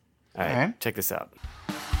yeah. All right. All right. Check this out.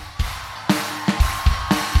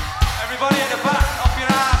 Everybody in the back, up your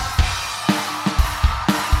ass.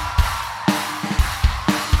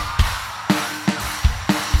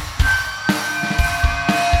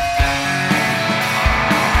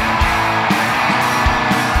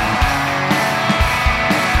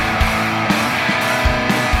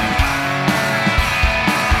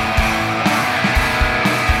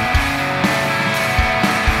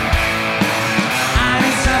 I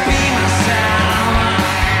need to be myself.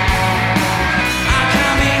 I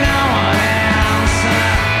can't be no one else.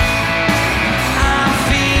 I'm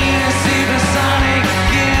feeling supersonic.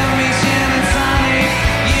 Give me gin and tonic.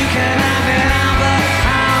 You can have it all, but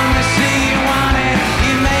how much do you want it?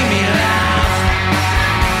 You make me laugh.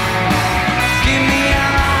 Give me your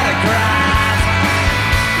autograph.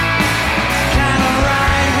 Can I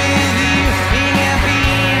ride with you in your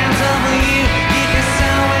BMW? You can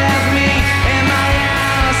sail with me in my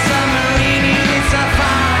yellow submarine. You need to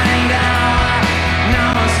find out. No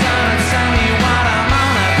one's gonna tell me what I'm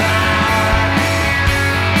on about.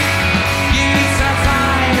 You need to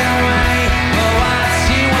find a way for what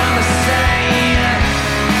you wanna say.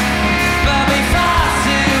 But before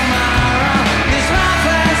tomorrow, this rough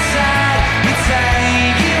side we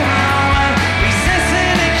take you home.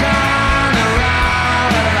 Resisting the corner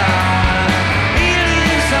alone. He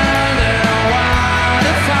lives under a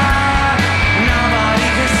waterfall. Nobody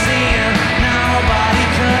could see him. Nobody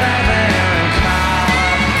could ever hear him call.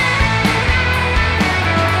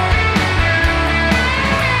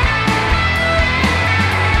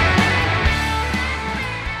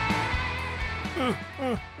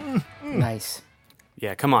 Nice.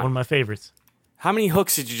 Yeah, come One of on. my favorites. How many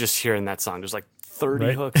hooks did you just hear in that song? There's like 30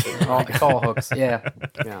 Right. hooks. It's all hooks. Yeah.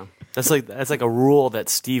 Yeah, that's like a rule that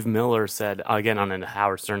Steve Miller said again on a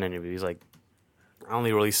Howard Stern interview. He's like, I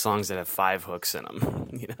only release songs that have 5 hooks in them.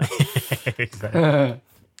 You know, Exactly. I'm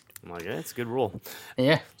like, yeah, it's a good rule.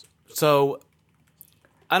 Yeah. So,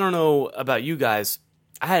 I don't know about you guys.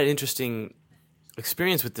 I had an interesting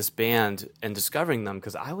experience with this band and discovering them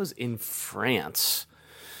because I was in France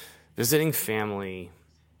visiting family.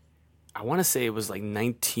 I want to say it was like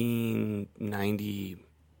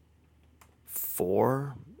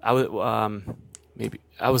 1994. I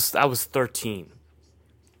was 13,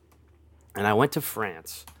 and I went to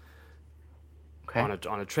France Okay.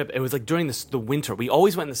 on a trip. It was like during the winter. We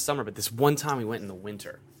always went in the summer, but this one time we went in the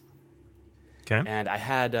winter. Okay. And I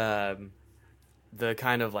had the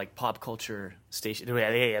kind of like pop culture station.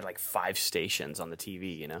 They had like 5 stations on the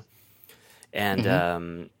TV, you know, and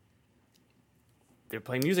they were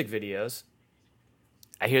playing music videos.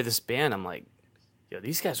 I hear this band. I'm like, yo,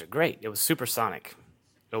 these guys are great. It was Supersonic.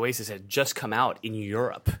 Oasis had just come out in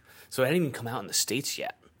Europe, so it hadn't even come out in the States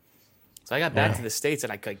yet. So I got back to the States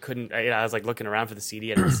and I couldn't. I was like looking around for the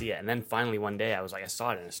CD. I didn't see it, and then finally one day I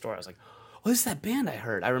saw it in a store. I was like, oh, this is that band I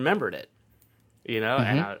heard. I remembered it. You know,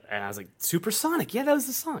 and I was like, Supersonic, yeah, that was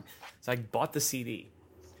the song. So I bought the CD,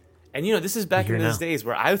 and you know, this is back in those days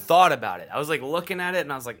where I thought about it. I was like looking at it,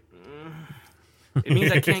 and I was like, it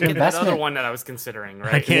means I can't get that Investment. other one that I was considering,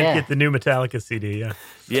 right? I can't Yeah. get the new Metallica CD. Yeah.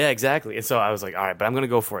 Yeah, exactly. And so I was like, all right, but I'm gonna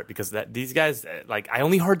go for it because these guys, like, I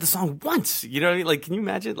only heard the song once. You know what I mean? Like, can you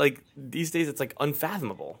imagine? Like these days, it's like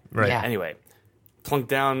unfathomable. Right. Yeah. Anyway, plunk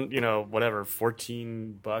down, you know, whatever,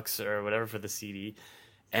 $14 or whatever for the CD,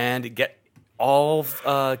 and get all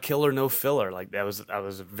Kill or No Filler. Like I was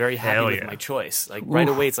very happy Hell with yeah. my choice. Like right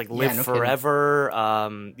away, it's like Live no kidding. Forever. You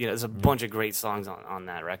know, there's a bunch of great songs on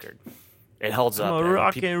that record. It holds up. I'm a and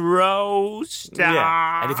rock peop- and roll star.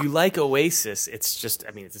 Yeah, and if you like Oasis, it's just,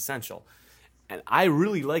 I mean, it's essential. And I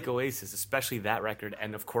really like Oasis, especially that record,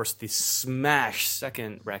 and of course the smash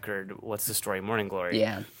second record, What's the Story, Morning Glory.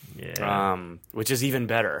 Yeah. Yeah. Which is even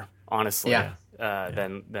better, honestly. Yeah.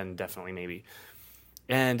 Than definitely maybe.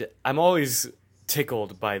 And I'm always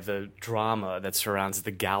tickled by the drama that surrounds the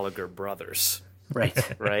Gallagher brothers. Right.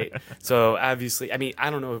 Right? So obviously, I mean, I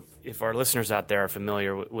don't know if our listeners out there are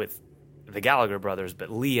familiar with the Gallagher brothers, but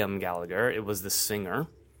Liam Gallagher, it was the singer.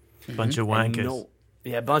 Bunch of And wankers.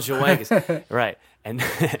 a bunch of wankers. Right. And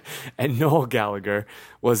and Noel Gallagher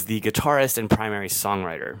was the guitarist and primary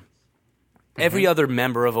songwriter. Every other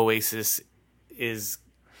member of Oasis is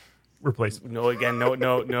Replaced. not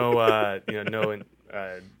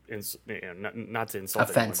to insult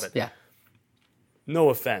Offense. anyone, but Yeah. no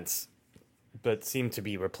offense. but seem to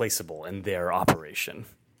be replaceable in their operation.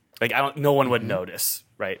 Like no one would notice,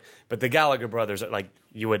 right? But the Gallagher brothers, like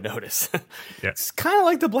you would notice. Yeah. It's kind of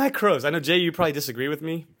like the Black Crowes. I know Jay, you probably disagree with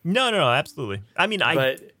me. No, absolutely. I mean,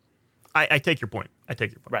 I take your point.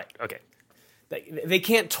 Right. Okay. They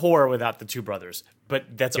can't tour without the two brothers,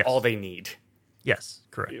 but that's all they need. Yes,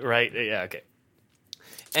 correct. Right? Yeah. Okay.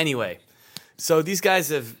 Anyway, so these guys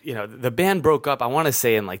have, the band broke up. I want to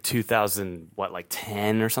say in like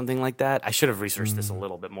 2010 or something like that. I should have researched this a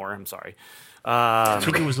little bit more. I'm sorry. I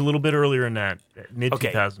think it was a little bit earlier than that, mid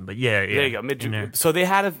 2000. But yeah. There you go. So they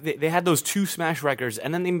had those two smash records,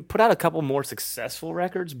 and then they put out a couple more successful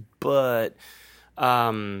records, but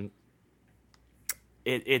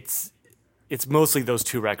it's mostly those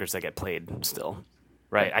two records that get played still.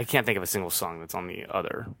 Right. I can't think of a single song that's on the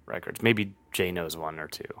other records. Maybe Jay knows one or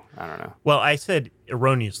two. I don't know. Well, I said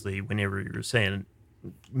erroneously whenever you were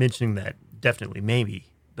mentioning that definitely maybe.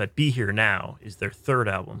 But Be Here Now is their third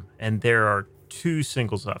album, and there are two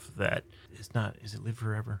singles off of that. Is it Live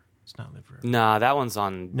Forever? It's not Live Forever. Nah, that one's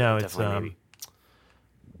on. No, definitely it's maybe.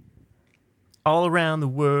 All Around the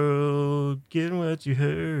World, Get What You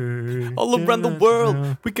Heard. All around the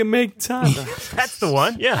world, we can make time. That's the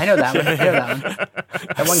one. Yeah, I know that one.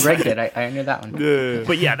 That one Greg did. I knew that one. Yeah.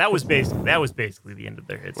 But yeah, that was basically the end of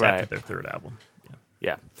their hits after their third album.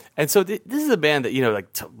 Yeah, and so this is a band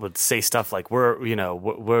that would say stuff like we're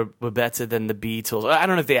better than the Beatles. I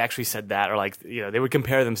don't know if they actually said that or they would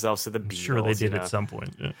compare themselves to the Beatles. Sure, they did at some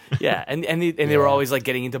point. Yeah, yeah, and they were always like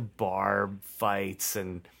getting into bar fights,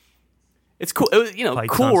 and it's cool. It was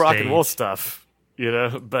cool rock and roll stuff.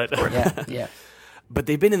 But yeah. But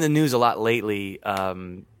they've been in the news a lot lately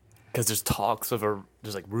because there's talks of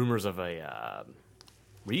there's rumors of a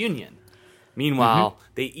reunion. Meanwhile,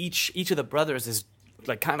 they each of the brothers is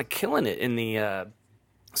kind of killing it in the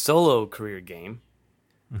solo career game.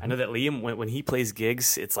 I know that Liam, when he plays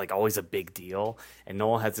gigs, it's always a big deal. And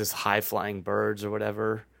Noel has this High Flying Birds or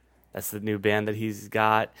whatever. That's the new band that he's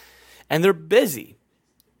got. And they're busy.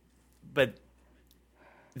 But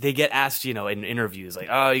they get asked, in interviews,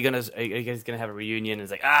 are you guys going to have a reunion?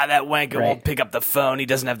 And it's that wanker won't pick up the phone. He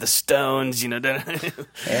doesn't have the stones, I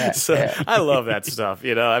love that stuff,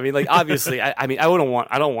 I mean, obviously, I don't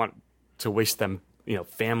want to wish them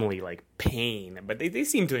family pain, but they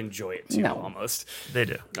seem to enjoy it too. Almost they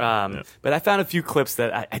do. But I found a few clips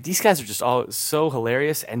that these guys are just all so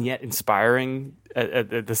hilarious and yet inspiring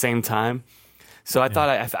at the same time. So I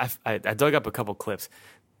thought I dug up a couple clips.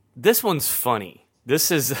 This one's funny.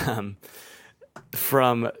 This is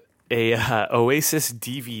from a Oasis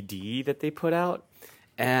DVD that they put out,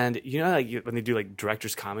 and when they do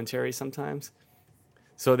director's commentary sometimes.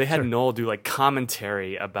 So they had Noel do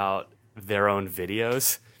commentary about their own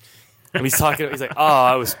videos. And he's talking. He's like, "Oh,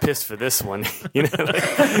 I was pissed for this one." It's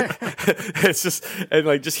just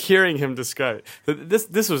and just hearing him describe it.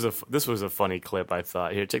 This was a funny clip. I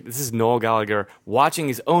thought here. Check. This is Noel Gallagher watching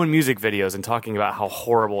his own music videos and talking about how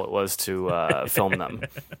horrible it was to film them.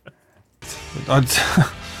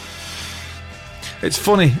 It's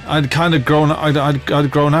funny. I'd kind of grown.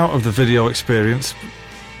 I'd grown out of the video experience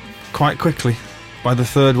quite quickly. By the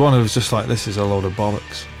third one, it was just like, this is a load of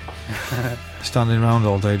bollocks. Standing around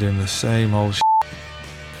all day doing the same old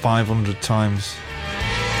 500 times.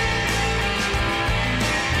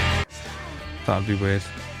 That'd be weird.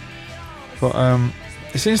 But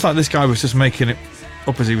it seems like this guy was just making it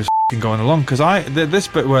up as he was going along. Because this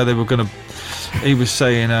bit where they were going to, he was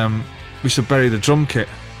saying we should bury the drum kit,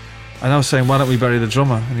 and I was saying, why don't we bury the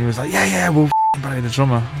drummer? And he was like, yeah, we'll bury the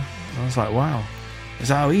drummer. And I was like, wow. Is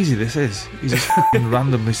that how easy this is? He just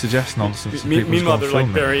randomly suggests nonsense. Meanwhile, they're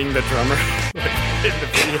burying the drummer in the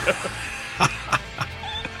video.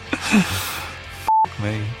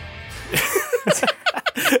 Me.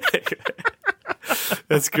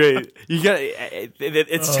 That's great. You got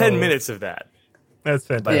it's 10 minutes of that. That's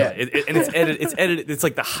fantastic. Yeah, and it's edited. It's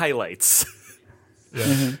like the highlights.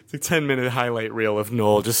 Yeah. It's a 10-minute highlight reel of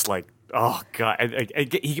Noel just oh god,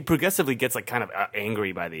 he progressively gets kind of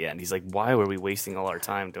angry by the end. He's like, why were we wasting all our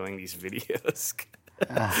time doing these videos?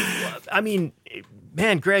 I mean,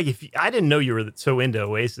 man, Greg, I didn't know you were so into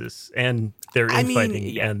Oasis and their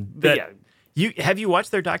infighting. Have you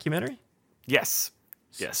watched their documentary? Yes.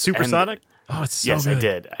 Supersonic. It's so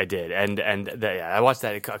good. I did, and I watched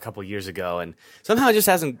that a couple years ago, and somehow it just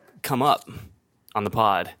hasn't come up on the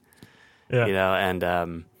pod. Yeah,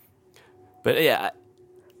 but yeah.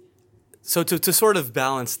 So to sort of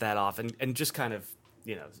balance that off and just kind of,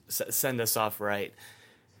 send us off right,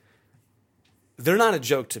 they're not a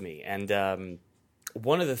joke to me. And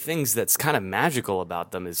one of the things that's kind of magical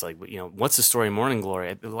about them is What's the Story, Morning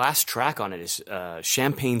Glory? The last track on it is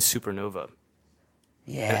Champagne Supernova.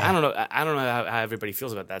 Yeah. And I don't know how everybody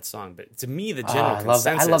feels about that song, but to me, the general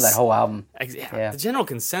consensus. I love that whole album. The general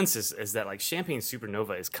consensus is that like Champagne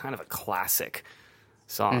Supernova is kind of a classic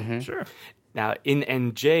song. Mm-hmm. Sure. Now,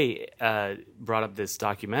 and Jay brought up this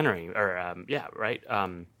documentary, right?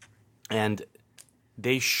 And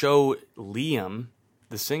they show Liam,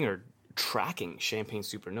 the singer, tracking Champagne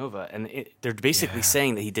Supernova, and they're basically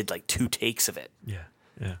saying that he did like 2 takes of it. Yeah.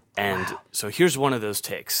 Yeah. And so here's one of those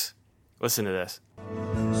takes. Listen to this.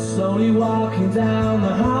 Slowly walking down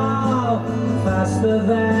the hall, faster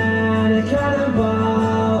than a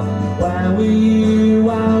cannonball. Where were you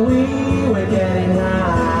while we were getting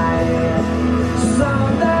high?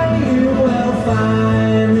 Someday you will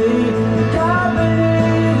find me caught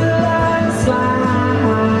beneath the landslide.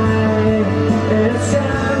 It's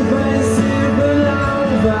champagne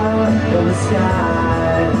supernova in the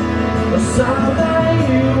sky. Someday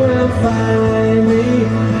you will find me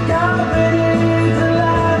caught beneath the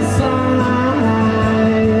landslide.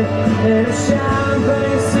 It's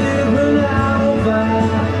champagne supernova,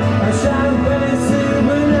 a champagne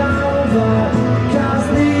supernova. 'Cause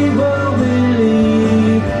people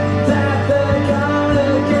believe that they're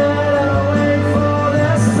gonna get away for the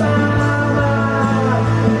summer.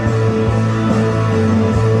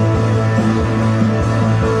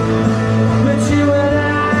 But you and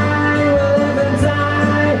I will live and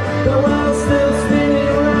die. The world's still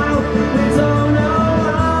spinning round. We don't know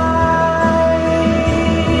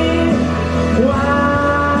why.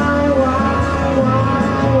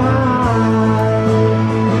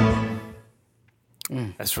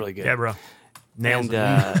 That's really good. Yeah, bro. Nails And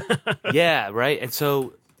it. yeah, right. And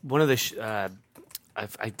so one of the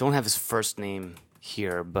I don't have his first name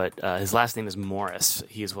here, but his last name is Morris.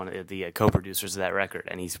 He is one of the co-producers of that record,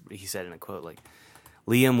 and he said in a quote like,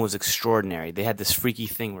 Liam was extraordinary. They had this freaky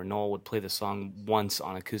thing where Noel would play the song once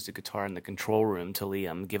on acoustic guitar in the control room to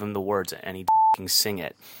Liam, give him the words, and he'd sing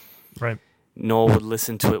it. Right. Noel would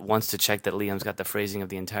listen to it once to check that Liam's got the phrasing of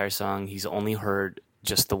the entire song. He's only heard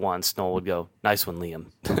just the once. Noel would go, "Nice one, Liam."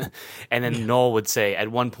 And then Noel would say, at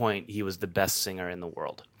one point, he was the best singer in the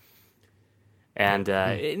world. And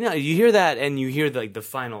you hear that, and you hear the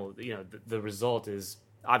final. The result is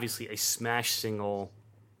obviously a smash single,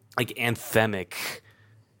 like anthemic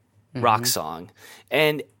rock song.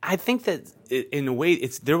 And I think that in a way,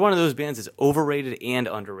 they're one of those bands that's overrated and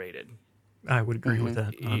underrated. I would agree with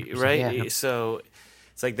that. 100%. Right? Yeah. So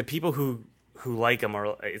it's like the people who like them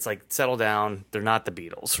are, it's like, settle down. They're not the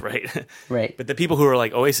Beatles, right? Right. But the people who are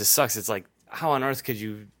like, Oasis sucks, it's like, how on earth could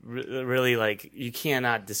you really, like, you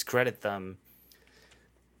cannot discredit them,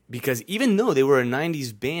 because even though they were a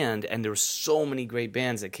 90s band and there were so many great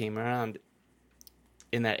bands that came around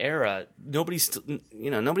in that era, nobody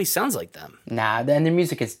sounds like them. Nah, and their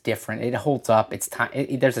music is different. It holds up. It's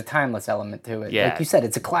there's a timeless element to it. Yeah. Like you said,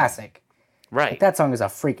 it's a classic. Right. Like that song is a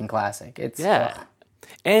freaking classic. It's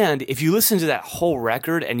And if you listen to that whole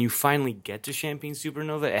record and you finally get to Champagne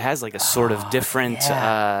Supernova, it has like a sort of different,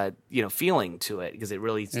 feeling to it, because it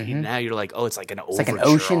really now you're like, oh, it's like an It's like an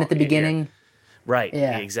ocean at the beginning. Right.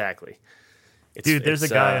 Yeah. Exactly. Dude, there's a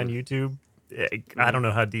guy on YouTube. I don't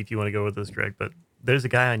know how deep you want to go with this, Greg, but there's a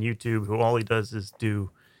guy on YouTube who all he does is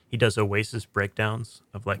he does Oasis breakdowns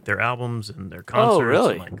of like their albums and their concerts. Oh,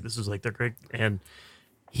 really? And, like, this is like their great. And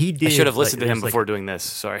he did. I should have listened to like, him before doing this.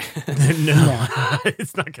 Sorry. No,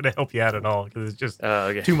 it's not going to help you out at all, because it's just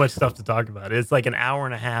okay. too much stuff to talk about. It's like an hour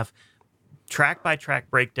and a half, track by track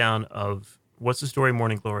breakdown of What's the Story,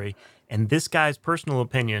 Morning Glory, and this guy's personal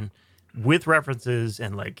opinion with references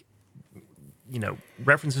and like,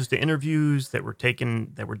 references to interviews that were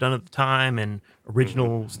done at the time, and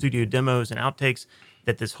original studio demos and outtakes.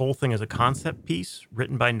 That this whole thing is a concept piece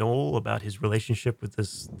written by Noel about his relationship with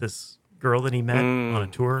this girl that he met on a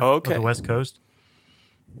tour of the West Coast.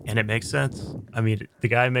 And it makes sense. I mean, the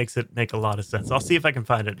guy makes it make a lot of sense. I'll see if I can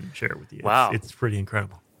find it and share it with you. Wow. It's pretty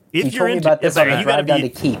incredible. If You told me about this on the drive down to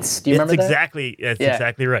Keats. Do you remember that? It's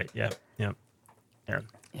exactly right. Yeah. Yep.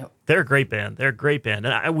 They're a great band.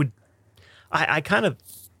 And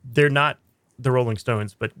they're not the Rolling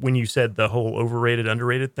Stones, but when you said the whole overrated,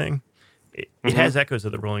 underrated thing, it has echoes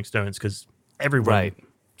of the Rolling Stones, because everyone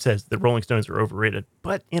says the Rolling Stones are overrated,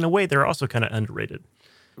 but in a way they're also kind of underrated.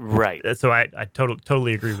 Right. So I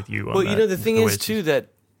totally agree with you on that. Well, the thing is, too,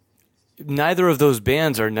 that neither of those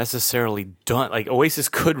bands are necessarily done. Like, Oasis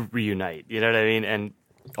could reunite, you know what I mean? And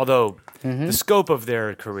although the scope of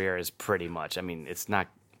their career is pretty much, I mean, it's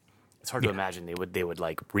hard to imagine they would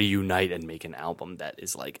like reunite and make an album that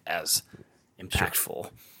is like as impactful.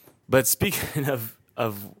 Sure. But speaking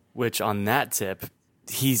of which, on that tip,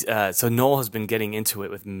 he's so Noel has been getting into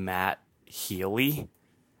it with Matt Healy.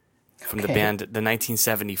 from the band the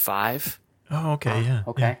 1975. Oh, okay, yeah.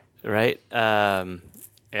 Okay. Right? And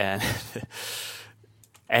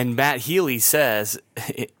and Matt Healy says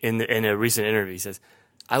in a recent interview, he says,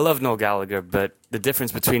 I love Noel Gallagher, but the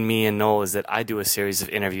difference between me and Noel is that I do a series of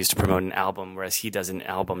interviews to promote an album, whereas he does an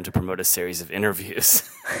album to promote a series of interviews.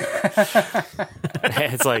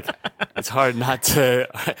 It's like, it's hard not to,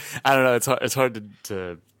 I don't know, it's hard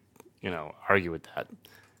to argue with that.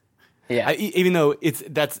 Yeah. Even though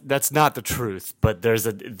that's not the truth, but there is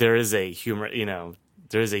a humor,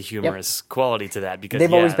 there is a humorous quality to that because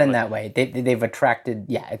they've always been that way. They've attracted.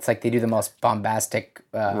 Yeah, it's like they do the most bombastic,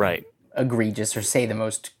 right, egregious, or say the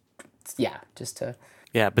most. Yeah, just to.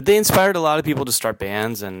 Yeah, but they inspired a lot of people to start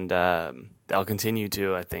bands, and they'll continue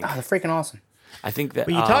to. I think. Oh, they're freaking awesome. I think that.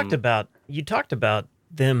 Well, you talked about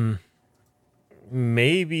them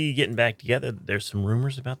maybe getting back together. There's some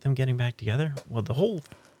rumors about them getting back together. Well, the whole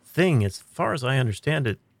thing, as far as I understand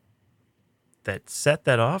it, that set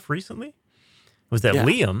that off recently was that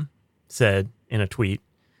Liam said in a tweet,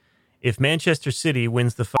 if Manchester City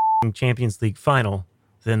wins the Champions League final,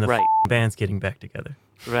 then the band's getting back together.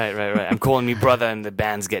 Right. I'm calling me brother and the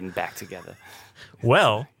band's getting back together.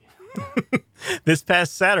 Well, this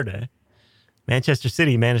past Saturday, Manchester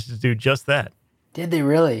City managed to do just that. Did they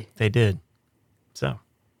really? They did. So,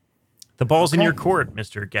 the ball's in your court,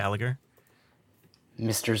 Mr. Gallagher.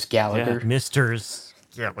 Mr. Gallagher. Yeah. Mr.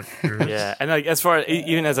 Gallagher. Yeah, and like as far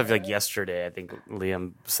even as of like yesterday, I think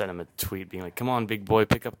Liam sent him a tweet being like, "Come on, big boy,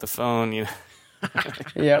 pick up the phone."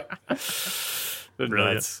 Yep.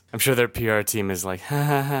 Brilliant. I'm sure their PR team is like,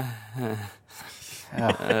 ha, ha,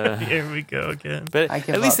 ha. Here we go again. But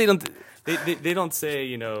at least they don't. They don't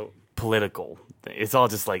say political. It's all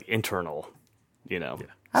just like internal. I don't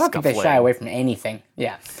think they shy away from anything.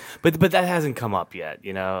 Yeah. But that hasn't come up yet.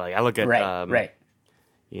 Like I look at right.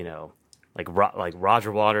 Like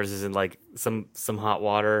Roger Waters is in like some hot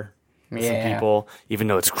water with some people, even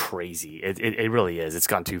though it's crazy. It really is. It's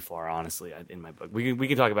gone too far, honestly. In my book, we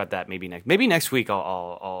can talk about that maybe next week.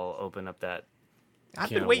 I'll open up that. I've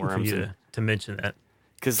been waiting for you to mention that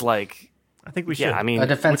because like I think we should. Yeah, I mean, a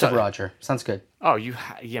defense of Roger sounds good. Oh,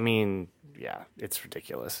 it's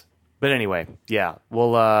ridiculous. But anyway, yeah,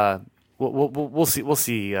 we'll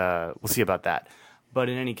see about that. But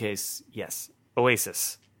in any case, yes,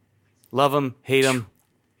 Oasis. Love them, hate them.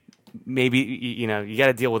 Maybe you got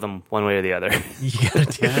to deal with them one way or the other. You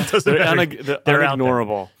got to deal with they're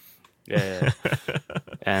unignorable. Yeah.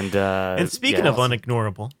 And speaking of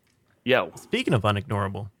unignorable, speaking of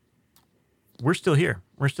unignorable, we're still here.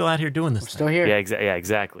 We're still out here doing this. We're still here. Yeah,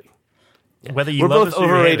 exactly. Yeah. Whether you we're love both us or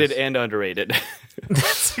overrated and underrated.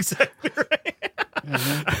 That's exactly right.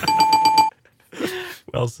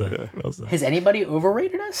 Well said. Has anybody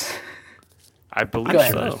overrated us? I believe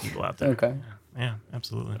so. There's people out there. Okay. Yeah,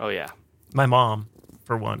 absolutely. Oh yeah. My mom,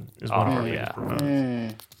 for one, is one of our biggest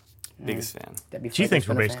proponents. Biggest fan. She thinks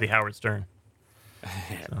we're basically Howard Stern. So,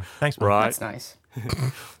 thanks, Mom. Right. That's nice.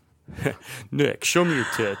 Nick, show me your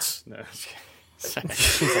tits. No. Speaking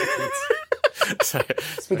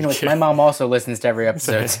of which, my mom also listens to every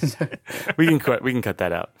episode. we can cut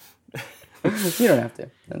that out. You don't have to.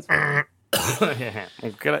 That's fine.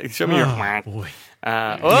 Show me your boy.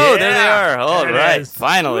 there they are. All right,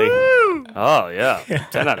 finally. Woo! Oh yeah,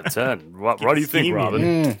 10 out of 10. What do you think,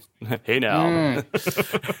 Robin? Hey now.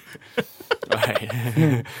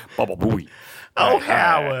 Right. Bubble boy. Oh,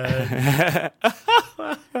 Howard.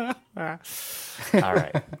 All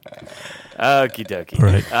right. Okie dokie. All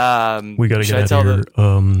right. We got to get out of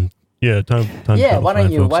here. Time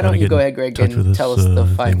why don't you go ahead, Greg, and tell us the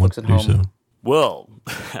fine folks at home. So. Well,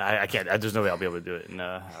 I can't. There's no way I'll be able to do it in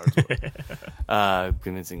Howard's way.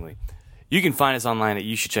 Convincingly. You can find us online at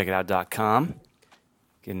youshouldcheckitout.com.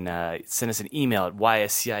 You can send us an email at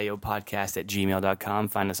ysciopodcast@gmail.com.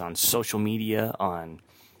 Find us on social media on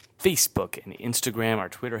Facebook and Instagram. Our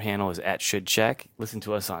Twitter handle is @shouldcheck. Listen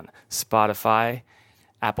to us on Spotify,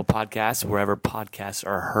 Apple Podcasts, wherever podcasts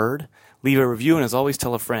are heard. Leave a review, and as always,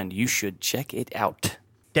 tell a friend. You should check it out.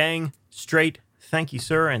 Dang straight. Thank you,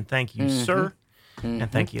 sir, and thank you, sir.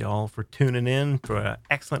 And thank you all for tuning in for an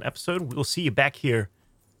excellent episode. We'll see you back here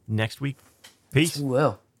next week. Peace. We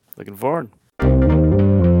will. Looking forward.